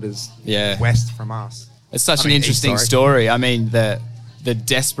 500 kilometres west from us. It's such an interesting story. I mean, the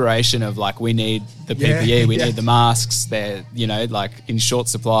desperation of like, we need the PPE, we need the masks, they're, like in short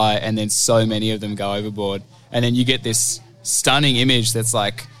supply, and then so many of them go overboard. And then you get this stunning image that's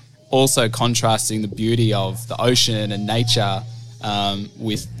like also contrasting the beauty of the ocean and nature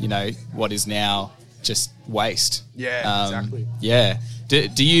with, what is now just waste. Yeah, exactly. Yeah.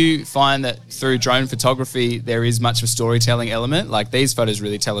 Do you find that through drone photography there is much of a storytelling element? Like these photos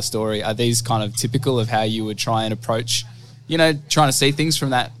really tell a story. Are these kind of typical of how you would try and approach, trying to see things from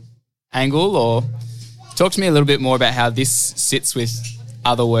that angle? Or talk to me a little bit more about how this sits with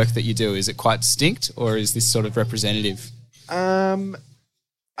other work that you do. Is it quite distinct or is this sort of representative?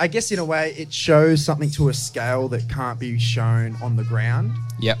 I guess in a way it shows something to a scale that can't be shown on the ground.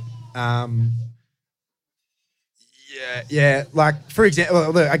 Yep. Like for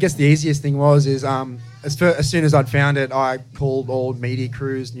example, I guess the easiest thing was as soon as I'd found it, I called all media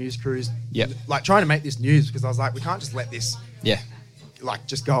crews, news crews, like trying to make this news because I was like, we can't just let this,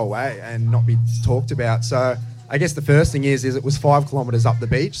 just go away and not be talked about. So I guess the first thing is it was 5 kilometres up the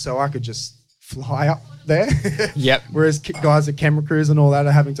beach, so I could just fly up there. Yep. Whereas guys at camera crews and all that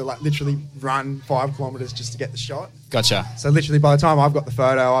are having to like literally run 5 kilometres just to get the shot. Gotcha. So literally by the time I've got the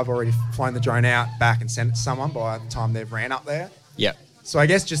photo, I've already flown the drone out, back and sent it to someone by the time they've ran up there. Yep. So I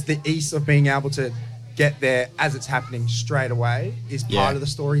guess just the ease of being able to get there as it's happening straight away is part of the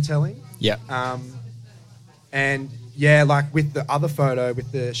storytelling. Yeah. And yeah, like with the other photo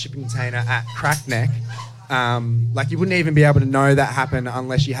with the shipping container at Crackneck, like you wouldn't even be able to know that happened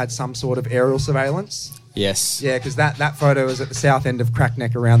unless you had some sort of aerial surveillance. Yes. Yeah, because that photo is at the south end of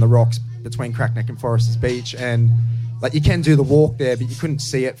Crackneck, around the rocks between Crackneck and Foresters Beach, and like you can do the walk there, but you couldn't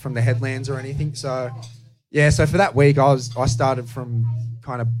see it from the headlands or anything. So yeah, so for that week I started from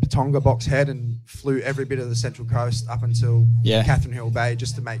kind of Patonga Box Head and flew every bit of the Central Coast up until Catherine Hill Bay,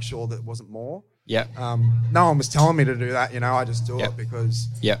 just to make sure that it wasn't more. Yeah. No one was telling me to do that, I just do it because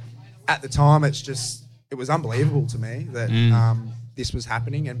at the time it was unbelievable to me that this was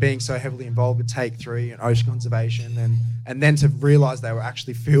happening, and being so heavily involved with Take 3 and ocean conservation, and then to realise they were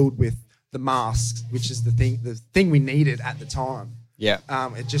actually filled with the masks, which is the thing we needed at the time. Yeah.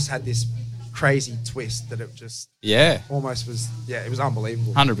 It just had this crazy twist that it just almost was, it was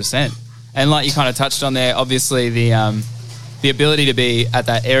unbelievable. 100%. And like you kind of touched on there, obviously the ability to be at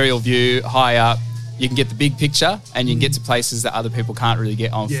that aerial view high up, you can get the big picture and you can get to places that other people can't really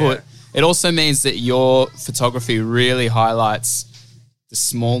get on foot. It also means that your photography really highlights the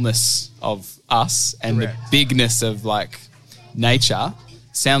smallness of us and the bigness of like nature.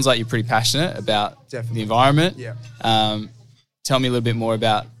 Sounds like you're pretty passionate about the environment. Yeah. Tell me a little bit more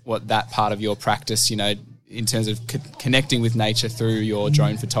about what that part of your practice, in terms of connecting with nature through your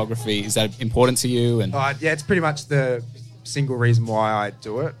drone photography, is that important to you? And it's pretty much the single reason why I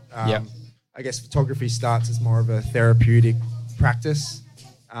do it. I guess photography starts as more of a therapeutic practice.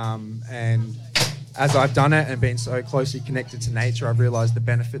 And as I've done it and been so closely connected to nature, I've realised the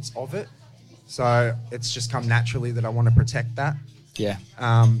benefits of it. So it's just come naturally that I want to protect that. Yeah.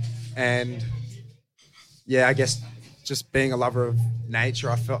 And yeah, I guess just being a lover of nature,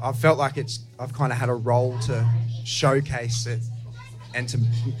 I felt like I've kind of had a role to showcase it and to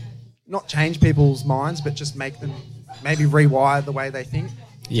not change people's minds, but just make them maybe rewire the way they think.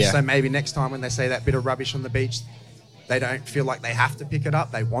 Yeah. So maybe next time when they say that bit of rubbish on the beach, they don't feel like they have to pick it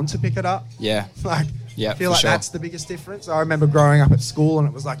up. They want to pick it up. Yeah. I feel like that's the biggest difference. I remember growing up at school and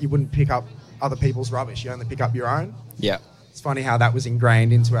it was like you wouldn't pick up other people's rubbish. You only pick up your own. Yeah. It's funny how that was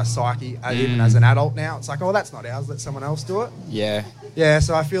ingrained into our psyche, even as an adult now. It's like, oh, that's not ours. Let someone else do it. Yeah. Yeah,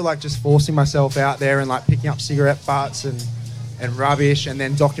 so I feel like just forcing myself out there and like picking up cigarette butts and rubbish and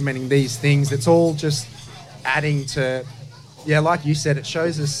then documenting these things, it's all just adding to, like you said, it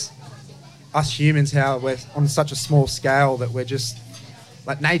shows us humans how we're on such a small scale that we're just,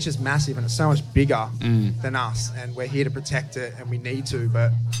 like nature's massive and it's so much bigger than us, and we're here to protect it and we need to,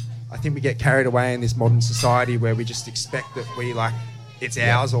 but I think we get carried away in this modern society where we just expect that it's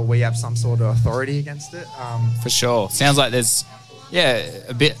ours or we have some sort of authority against it. For sure. Sounds like there's,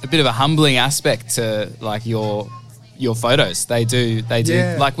 a bit of a humbling aspect to like your photos. They do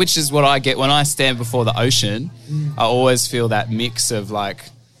like, which is what I get when I stand before the ocean. I always feel that mix of like,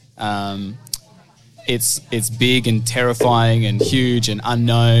 it's big and terrifying and huge and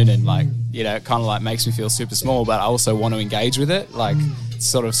unknown and like, it kind of like makes me feel super small, but I also want to engage with it. Like it's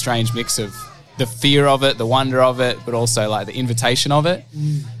sort of strange mix of the fear of it, the wonder of it, but also like the invitation of it.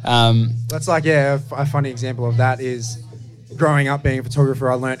 That's like, a funny example of that is growing up being a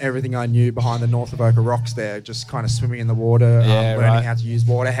photographer, I learned everything I knew behind the North Avoca rocks there, just kind of swimming in the water, learning how to use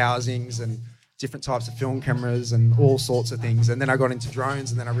water housings and different types of film cameras and all sorts of things. And then I got into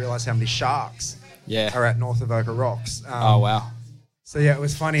drones and then I realized how many sharks are at North Avoca rocks. Oh, wow. So it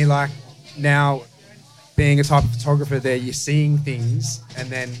was funny, like now being a type of photographer there, you're seeing things and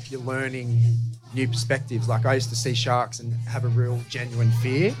then you're learning new perspectives. Like I used to see sharks and have a real genuine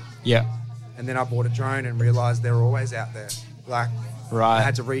fear. Yeah. And then I bought a drone and realised they were always out there. Like, I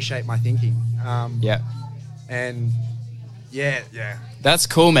had to reshape my thinking. And that's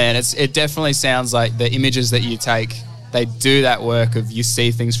cool, man. It definitely sounds like the images that you take, they do that work of you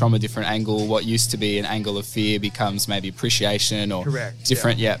see things from a different angle. What used to be an angle of fear becomes maybe appreciation or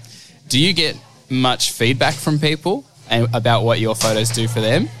different. Yeah. Do you get much feedback from people about what your photos do for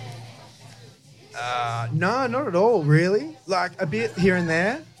them? No, not at all, really. Like a bit here and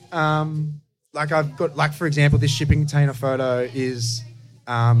there. Like I've got, like for example, this shipping container photo is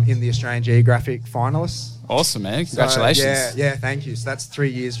in the Australian Geographic finalists. Awesome, man! Congratulations. So, thank you. So that's 3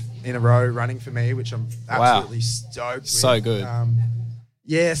 years in a row running for me, which I'm absolutely stoked with. So good.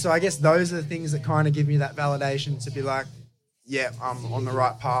 So I guess those are the things that kind of give me that validation to be like, I'm on the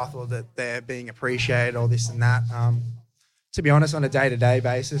right path, or that they're being appreciated, or this and that. To be honest, on a day-to-day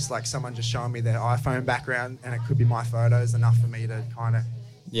basis, like someone just showing me their iPhone background and it could be my photos, enough for me to kind of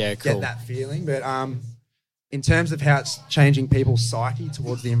get that feeling. But in terms of how it's changing people's psyche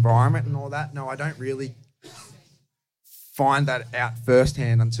towards the environment and all that, no, I don't really find that out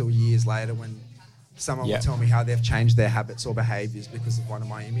firsthand until years later when someone will tell me how they've changed their habits or behaviours because of one of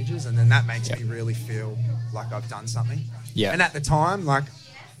my images, and then that makes me really feel like I've done something. Yeah. And at the time, like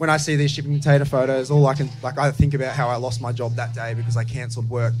when I see these shipping container photos, all I can I think about how I lost my job that day because I cancelled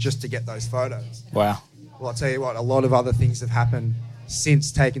work just to get those photos. Wow. Well, I'll tell you what, a lot of other things have happened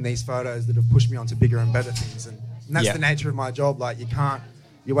since taking these photos that have pushed me onto bigger and better things, and that's the nature of my job. Like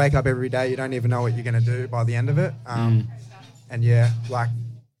you wake up every day, you don't even know what you're going to do by the end of it. And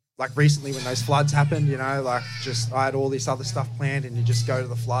like recently when those floods happened, you know, like just I had all this other stuff planned, and you just go to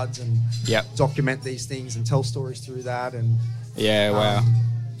the floods and document these things and tell stories through that. And wow.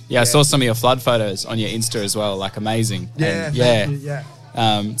 I saw some of your flood photos on your Insta as well, like amazing. Thank you,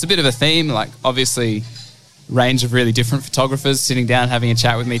 it's a bit of a theme, like obviously range of really different photographers sitting down having a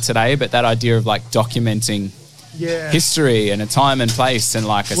chat with me today, but that idea of like documenting history and a time and place and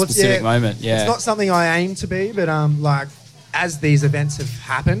like a specific moment. Yeah. It's not something I aim to be, but like as these events have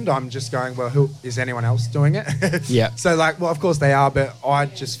happened, I'm just going, well, who is anyone else doing it? So like, well, of course they are, but I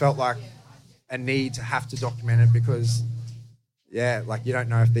just felt like a need to have to document it because like you don't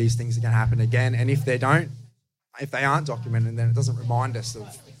know if these things are going to happen again. And if they aren't documented, then it doesn't remind us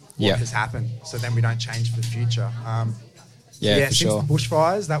of what has happened. So then we don't change for the future. Since the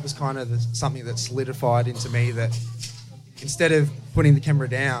bushfires, that was kind of something that solidified into me that instead of putting the camera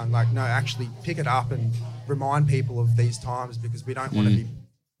down, like, no, actually pick it up and remind people of these times because we don't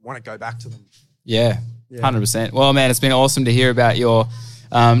want to go back to them. 100%. Well, man, it's been awesome to hear about your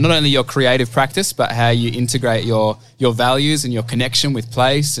not only your creative practice, but how you integrate your values and your connection with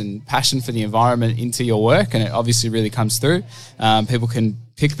place and passion for the environment into your work, and it obviously really comes through. People can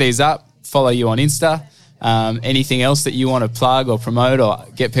pick these up, follow you on Insta. Anything else that you want to plug or promote or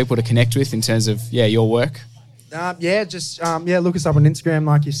get people to connect with in terms of your work? Look us up on Instagram,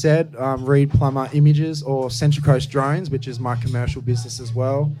 like you said, Reed Plummer Images or Central Coast Drones, which is my commercial business as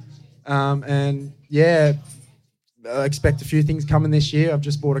well. I expect a few things coming this year. I've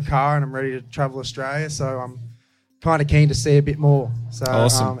just bought a car and I'm ready to travel Australia, so I'm kind of keen to see a bit more. So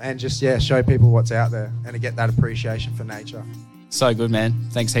awesome. And just show people what's out there and to get that appreciation for nature. So good, man.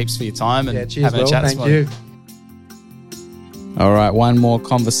 Thanks heaps for your time and cheers, having a chat. Thank you. All right, one more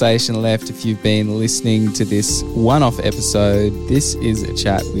conversation left. If you've been listening to this one-off episode, this is a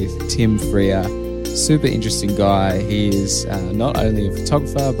chat with Tim Freer. Super interesting guy. He is not only a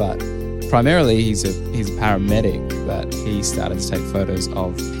photographer, but primarily he's a paramedic. But he started to take photos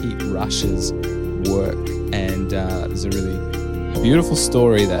of Pete Rush's work, and there's a really beautiful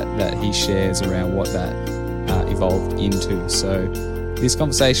story that he shares around what that evolved into. So this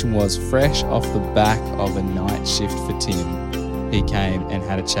conversation was fresh off the back of a night shift for Tim. He came and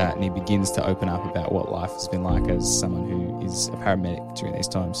had a chat, and he begins to open up about what life has been like as someone who is a paramedic during these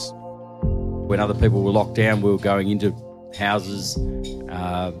times. When other people were locked down, we were going into houses,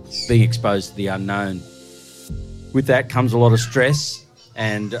 being exposed to the unknown. With that comes a lot of stress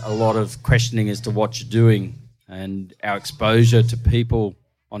and a lot of questioning as to what you're doing. And our exposure to people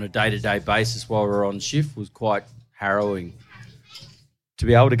on a day-to-day basis while we were on shift was quite harrowing. To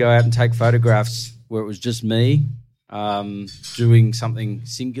be able to go out and take photographs where it was just me, doing something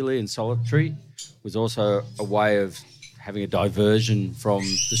singularly and solitary was also a way of having a diversion from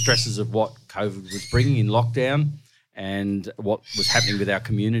the stresses of what COVID was bringing in lockdown and what was happening with our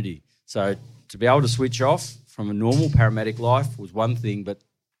community. So to be able to switch off from a normal paramedic life was one thing, but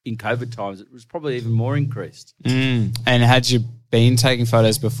in COVID times it was probably even more increased. And had you been taking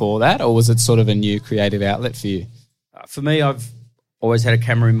photos before that, or was it sort of a new creative outlet for you? For me, I've always had a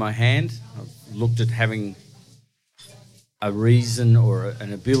camera in my hand. I've looked at having a reason or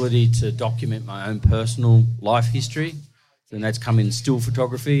an ability to document my own personal life history. And that's come in still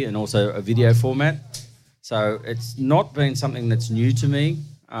photography and also a video format. So it's not been something that's new to me.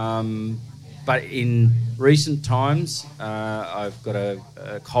 But in recent times, I've got a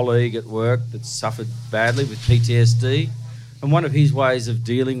colleague at work that's suffered badly with PTSD. And one of his ways of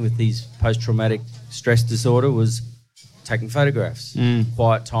dealing with his post-traumatic stress disorder was taking photographs.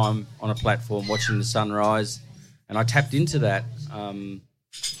 Quiet time on a platform, watching the sunrise. And I tapped into that 4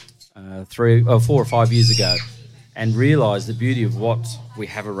 or 5 years ago and realised the beauty of what we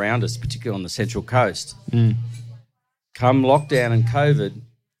have around us, particularly on the Central Coast. Come lockdown and COVID,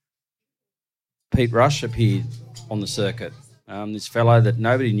 Pete Rush appeared on the circuit. This fellow that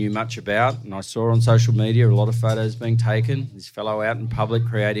nobody knew much about, and I saw on social media a lot of photos being taken. This fellow out in public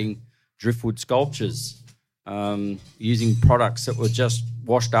creating driftwood sculptures, using products that were just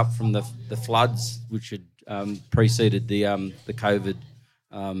washed up from the floods which had preceded the COVID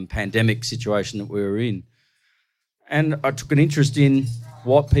pandemic situation that we were in. And I took an interest in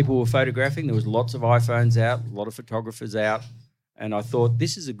what people were photographing. There was lots of iPhones out, a lot of photographers out, and I thought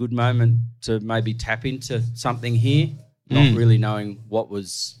this is a good moment to maybe tap into something here, not really knowing what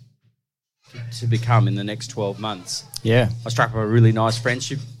was to become in the next 12 months. Yeah. I struck up a really nice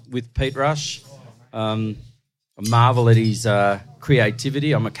friendship with Pete Rush. I marvel at his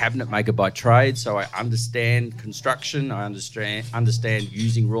creativity. I'm a cabinet maker by trade, so I understand construction. I understand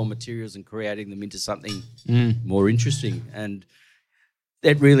using raw materials and creating them into something more interesting. And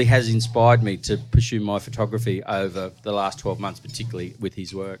that really has inspired me to pursue my photography over the last 12 months, particularly with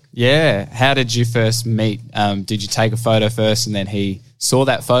his work. Yeah. How did you first meet? Did you take a photo first and then he saw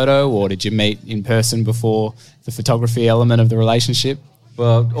that photo, or did you meet in person before the photography element of the relationship?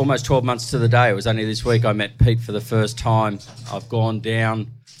 Well, almost 12 months to the day. It was only this week I met Pete for the first time. I've gone down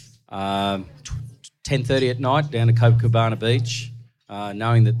 10:30 at night down to Copacabana Beach,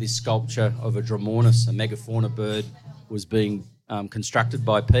 knowing that this sculpture of a Dromornis, a megafauna bird, was being constructed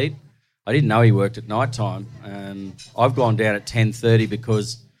by Pete. I didn't know he worked at night time. I've gone down at 10:30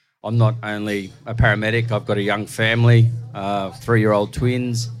 because I'm not only a paramedic, I've got a young family, 3-year-old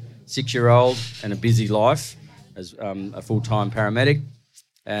twins, 6-year-old, and a busy life as a full-time paramedic.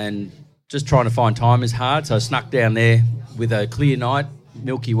 And just trying to find time is hard, so I snuck down there with a clear night,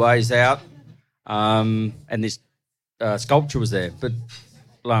 Milky Way's out, and this sculpture was there. But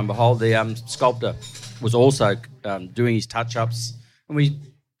lo and behold, the sculptor was also doing his touch-ups, and we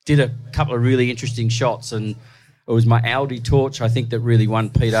did a couple of really interesting shots, and it was my Aldi torch, I think, that really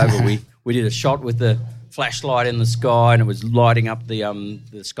won Pete over. We did a shot with the flashlight in the sky, and it was lighting up the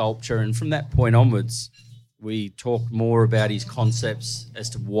sculpture, and from that point onwards, we talked more about his concepts as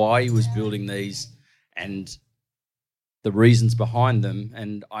to why he was building these and the reasons behind them.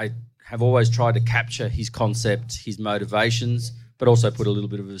 And I have always tried to capture his concept, his motivations, but also put a little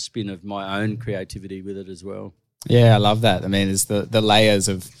bit of a spin of my own creativity with it as well. Yeah, I love that. I mean, there's the layers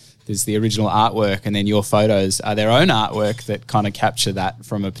of, there's the original artwork, and then your photos are their own artwork that kind of capture that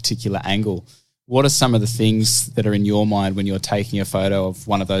from a particular angle. What are some of the things that are in your mind when you're taking a photo of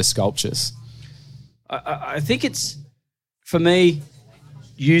one of those sculptures? I think it's, for me,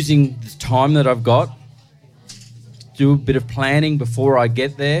 using the time that I've got, do a bit of planning before I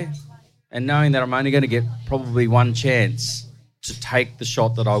get there, and knowing that I'm only going to get probably one chance to take the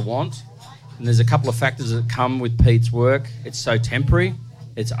shot that I want. And there's a couple of factors that come with Pete's work. It's so temporary.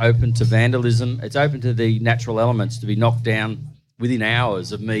 It's open to vandalism. It's open to the natural elements to be knocked down within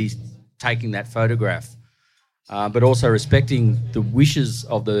hours of me taking that photograph. But also respecting the wishes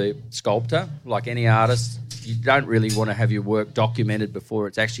of the sculptor. Like any artist, you don't really want to have your work documented before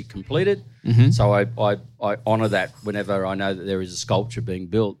it's actually completed. Mm-hmm. So I honour that whenever I know that there is a sculpture being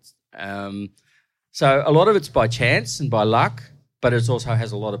built. So a lot of it's by chance and by luck, but it also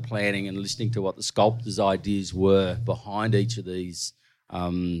has a lot of planning and listening to what the sculptor's ideas were behind each of these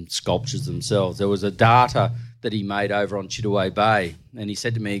sculptures themselves. There was a darter that he made over on Chittaway Bay, and he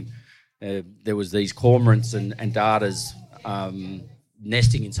said to me, there was these cormorants and darters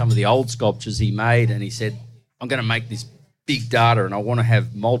nesting in some of the old sculptures he made, and he said, I'm going to make this big darter and I want to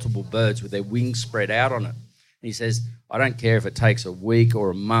have multiple birds with their wings spread out on it. And he says, I don't care if it takes a week or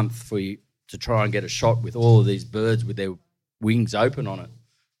a month for you to try and get a shot with all of these birds with their wings open on it.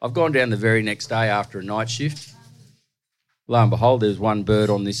 I've gone down the very next day after a night shift. Lo and behold, there was one bird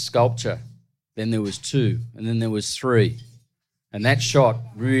on this sculpture. Then there was 2, and then there was 3. And that shot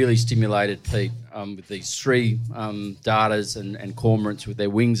really stimulated Pete with these 3 darters and cormorants with their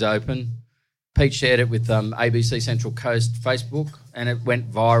wings open. Pete shared it with ABC Central Coast Facebook, and it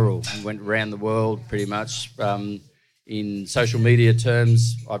went viral. It went around the world pretty much. In social media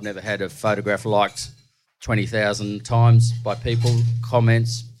terms, I've never had a photograph liked 20,000 times by people,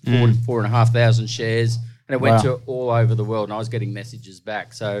 comments, 4,500 shares, and it went to all over the world, and I was getting messages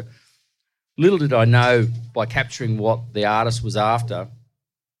back. So little did I know, by capturing what the artist was after,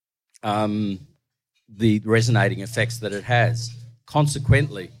 the resonating effects that it has.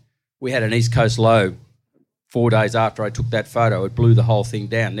 Consequently, we had an East Coast low 4 days after I took that photo. It blew the whole thing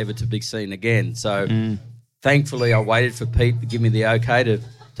down, never to be seen again. So thankfully I waited for Pete to give me the okay to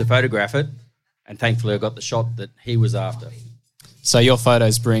photograph it, and thankfully I got the shot that he was after. So your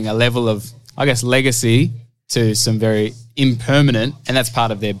photos bring a level of, I guess, legacy to some very impermanent, and that's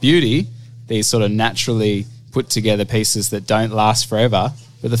part of their beauty, these sort of naturally put together pieces that don't last forever,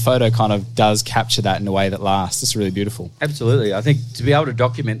 but the photo kind of does capture that in a way that lasts. It's really beautiful. Absolutely. I think to be able to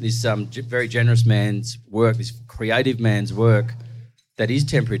document this very generous man's work, this creative man's work that is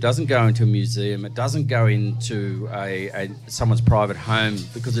temporary, it doesn't go into a museum, it doesn't go into someone's private home,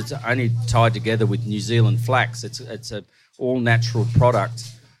 because it's only tied together with New Zealand flax. It's a all natural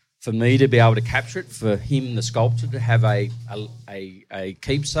product for me to be able to capture it, for him, the sculptor, to have a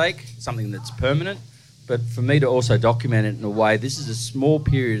keepsake, something that's permanent, but for me to also document it in a way. This is a small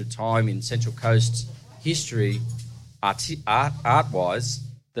period of time in Central Coast history, art-wise,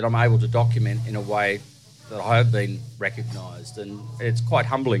 that I'm able to document in a way that I have been recognised. And it's quite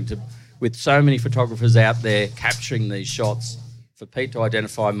humbling to, with so many photographers out there capturing these shots, for Pete to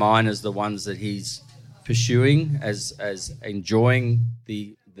identify mine as the ones that he's pursuing, as enjoying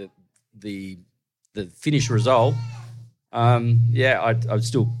the finished result. I'm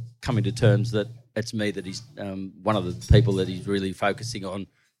still coming to terms that it's me that he's one of the people that he's really focusing on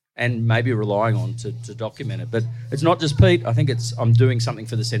and maybe relying on to document it. But it's not just Pete. I think I'm doing something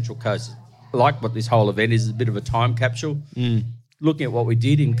for the Central Coast. I like what this whole event is a bit of a time capsule, looking at what we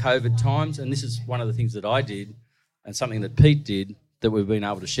did in COVID times, and this is one of the things that I did and something that Pete did that we've been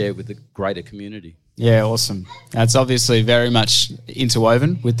able to share with the greater community. Yeah, awesome. That's obviously very much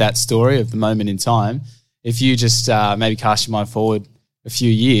interwoven with that story of the moment in time. If you just maybe cast your mind forward a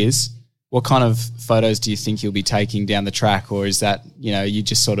few years, what kind of photos do you think you'll be taking down the track? Or is that, you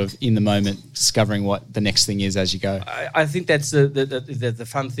just sort of in the moment discovering what the next thing is as you go? I think that's the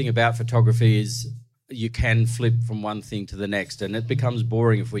fun thing about photography is you can flip from one thing to the next, and it becomes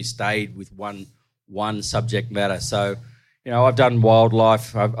boring if we stayed with one subject matter. So, I've done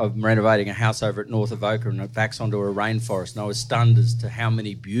wildlife. I'm renovating a house over at North Avoca, and it backs onto a rainforest, and I was stunned as to how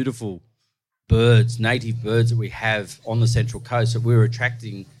many beautiful birds, native birds that we have on the Central Coast that we were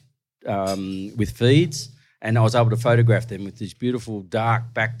attracting with feeds, and I was able to photograph them with these beautiful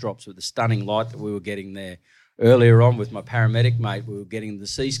dark backdrops with the stunning light that we were getting there. Earlier on with my paramedic mate, we were getting the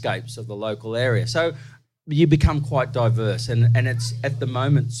seascapes of the local area. So you become quite diverse, and it's at the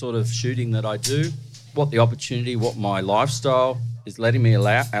moment sort of shooting that I do, what the opportunity, what my lifestyle is allowing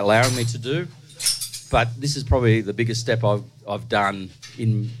me to do. But this is probably the biggest step I've done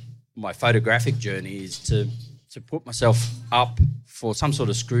in my photographic journey, is to put myself up for some sort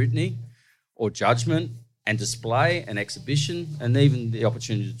of scrutiny or judgment and display and exhibition, and even the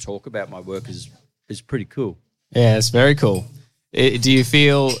opportunity to talk about my work is pretty cool. Yeah, it's very cool. Do you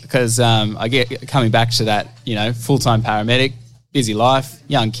feel, because I get coming back to that, full-time paramedic, busy life,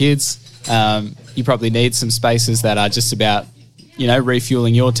 young kids, you probably need some spaces that are just about,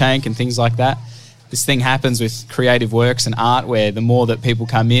 refueling your tank and things like that. This thing happens with creative works and art, where the more that people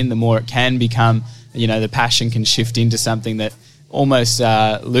come in, the more it can become, the passion can shift into something that almost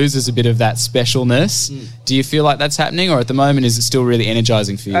loses a bit of that specialness. Do you feel like that's happening, or at the moment is it still really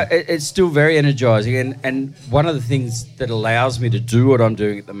energizing for you? It's still very energizing, and one of the things that allows me to do what I'm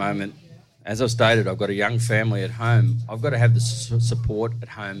doing at the moment, as I've stated, I've got a young family at home. I've got to have the support at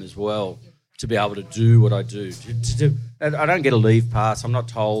home as well to be able to do what I do. I don't get a leave pass. I'm not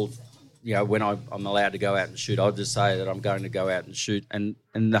told, when I'm allowed to go out and shoot. I'll just say that I'm going to go out and shoot, and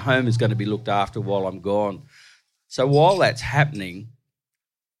the home is going to be looked after while I'm gone. So while that's happening,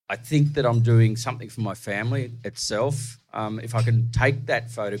 I think that I'm doing something for my family itself. If I can take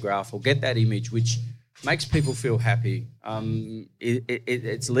that photograph or get that image, which makes people feel happy,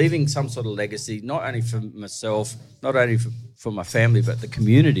 it's leaving some sort of legacy, not only for myself, not only for my family, but the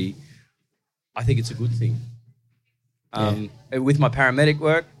community. I think it's a good thing. With my paramedic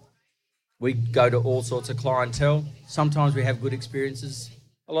work, we go to all sorts of clientele. Sometimes we have good experiences.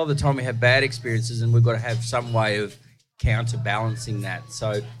 A lot of the time we have bad experiences, and we've got to have some way of counterbalancing that.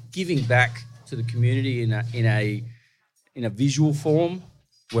 So giving back to the community in a visual form,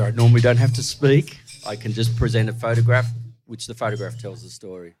 where I normally don't have to speak, I can just present a photograph, which the photograph tells the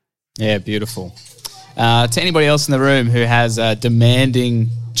story. Yeah, beautiful. To anybody else in the room who has a demanding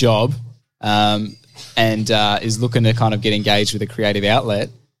job and is looking to kind of get engaged with a creative outlet,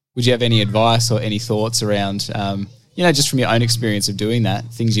 would you have any advice or any thoughts around, just from your own experience of doing that,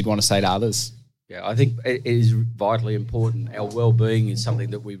 things you'd want to say to others? Yeah, I think it is vitally important. Our well-being is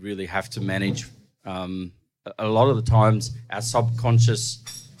something that we really have to manage. A lot of the times our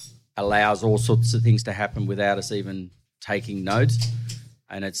subconscious allows all sorts of things to happen without us even taking note,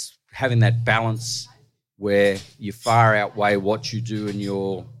 and it's having that balance where you far outweigh what you do in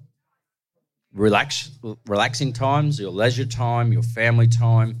your relaxing times, your leisure time, your family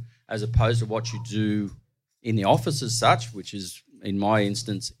time, as opposed to what you do in the office as such, which is, in my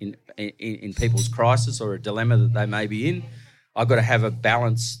instance, in people's crisis or a dilemma that they may be in. I've got to have a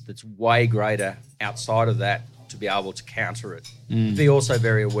balance that's way greater outside of that to be able to counter it. Be also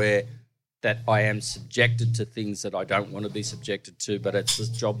very aware that I am subjected to things that I don't want to be subjected to, but it's this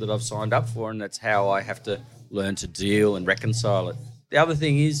job that I've signed up for, and that's how I have to learn to deal and reconcile it. The other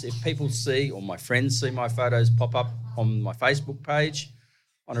thing is, if people see, or my friends see my photos pop up on my Facebook page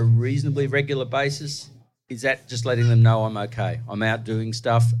on a reasonably regular basis, is that just letting them know I'm okay. I'm out doing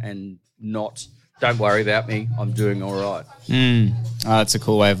stuff and don't worry about me. I'm doing all right. Oh, that's a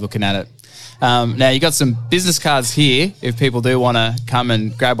cool way of looking at it. Now, you got some business cards here if people do want to come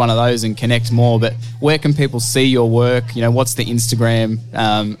and grab one of those and connect more. But where can people see your work? You know, what's the Instagram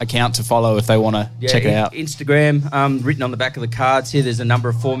account to follow if they want to check it out? Instagram, written on the back of the cards here, there's a number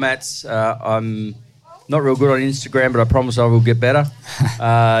of formats. I'm not real good on Instagram, but I promise I will get better.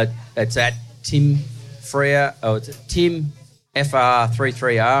 It's at Tim Freer. It's Tim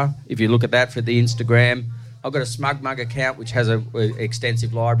FR33R. If you look at that for the Instagram. I've got a Smug Mug account which has an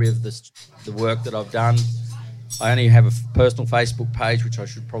extensive library of the work that I've done. I only have a personal Facebook page which I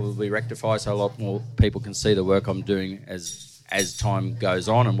should probably rectify so a lot more people can see the work I'm doing as time goes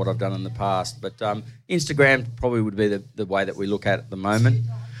on and what I've done in the past. But Instagram probably would be the way that we look at the moment.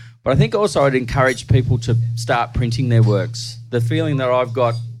 But I think also I'd encourage people to start printing their works. The feeling that I've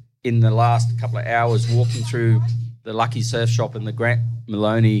got in the last couple of hours walking through the Lucky Surf Shop in the Grant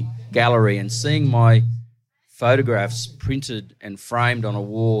Maloney Gallery and seeing my photographs printed and framed on a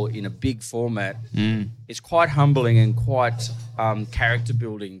wall in a big format, it's quite humbling and quite character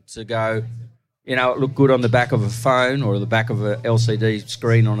building to go, you know, it looked good on the back of a phone or the back of an LCD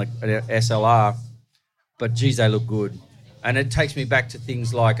screen on an SLR, but geez, they look good. And it takes me back to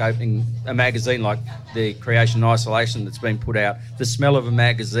things like opening a magazine like the Creation Isolation that's been put out. The smell of a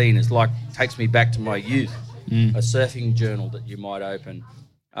magazine takes me back to my youth. A surfing journal that you might open.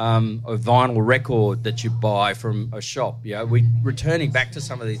 A vinyl record that you buy from a shop. You know, we're returning back to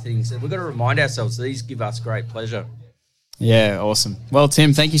some of these things. We've got to remind ourselves these give us great pleasure. Yeah, awesome. Well,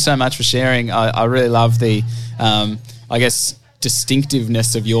 Tim, thank you so much for sharing. I really love the,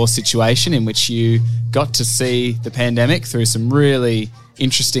 distinctiveness of your situation in which you got to see the pandemic through some really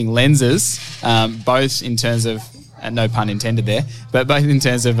interesting lenses, both in terms of, and no pun intended there, but both in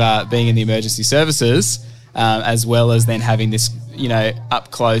terms of being in the emergency services, as well as then having this, you know,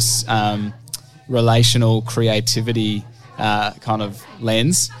 up close relational creativity kind of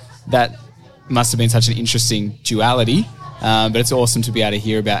lens. That must have been such an interesting duality, but it's awesome to be able to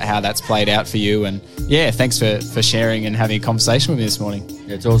hear about how that's played out for you. And yeah, thanks for sharing and having a conversation with me this morning.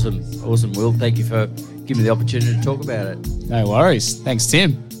 Yeah, it's awesome, Will. Thank you for giving me the opportunity to talk about it. No worries. Thanks,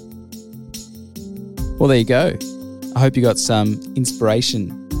 Tim. Well, there you go. I hope you got some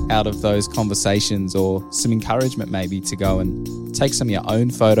inspiration out of those conversations or some encouragement maybe to go and take some of your own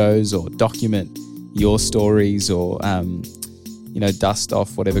photos or document your stories or, dust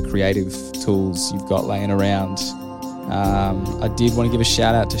off whatever creative tools you've got laying around. I did want to give a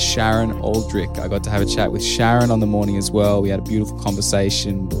shout out to Sharon Aldrich. I got to have a chat with Sharon on the morning as well. We had a beautiful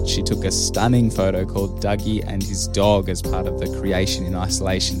conversation. She took a stunning photo called Dougie and His Dog as part of the Creation in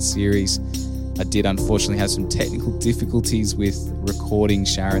Isolation series. I did unfortunately have some technical difficulties with recording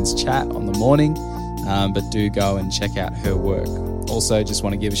Sharon's chat on the morning, but do go and check out her work. Also, just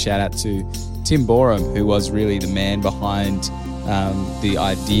want to give a shout out to Tim Borum, who was really the man behind the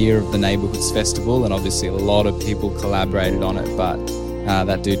idea of the Neighbourhoods Festival, and obviously a lot of people collaborated on it, but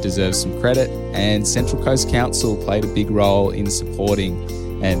that dude deserves some credit. And Central Coast Council played a big role in supporting,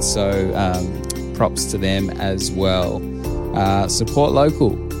 and so props to them as well. Support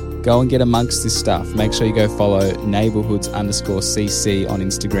local. Go and get amongst this stuff. Make sure you go follow neighbourhoods_cc on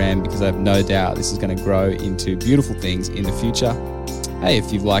Instagram, because I have no doubt this is going to grow into beautiful things in the future. Hey,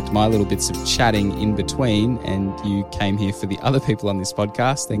 if you've liked my little bits of chatting in between and you came here for the other people on this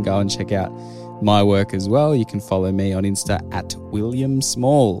podcast, then go and check out my work as well. You can follow me on Insta at William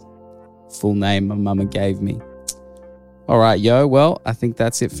Small. Full name my mama gave me. All right, yo. Well, I think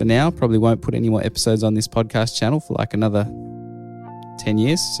that's it for now. Probably won't put any more episodes on this podcast channel for like another 10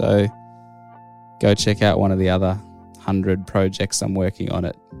 years. So go check out one of the other 100 projects I'm working on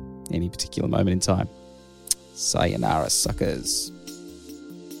at any particular moment in time. Sayonara, suckers.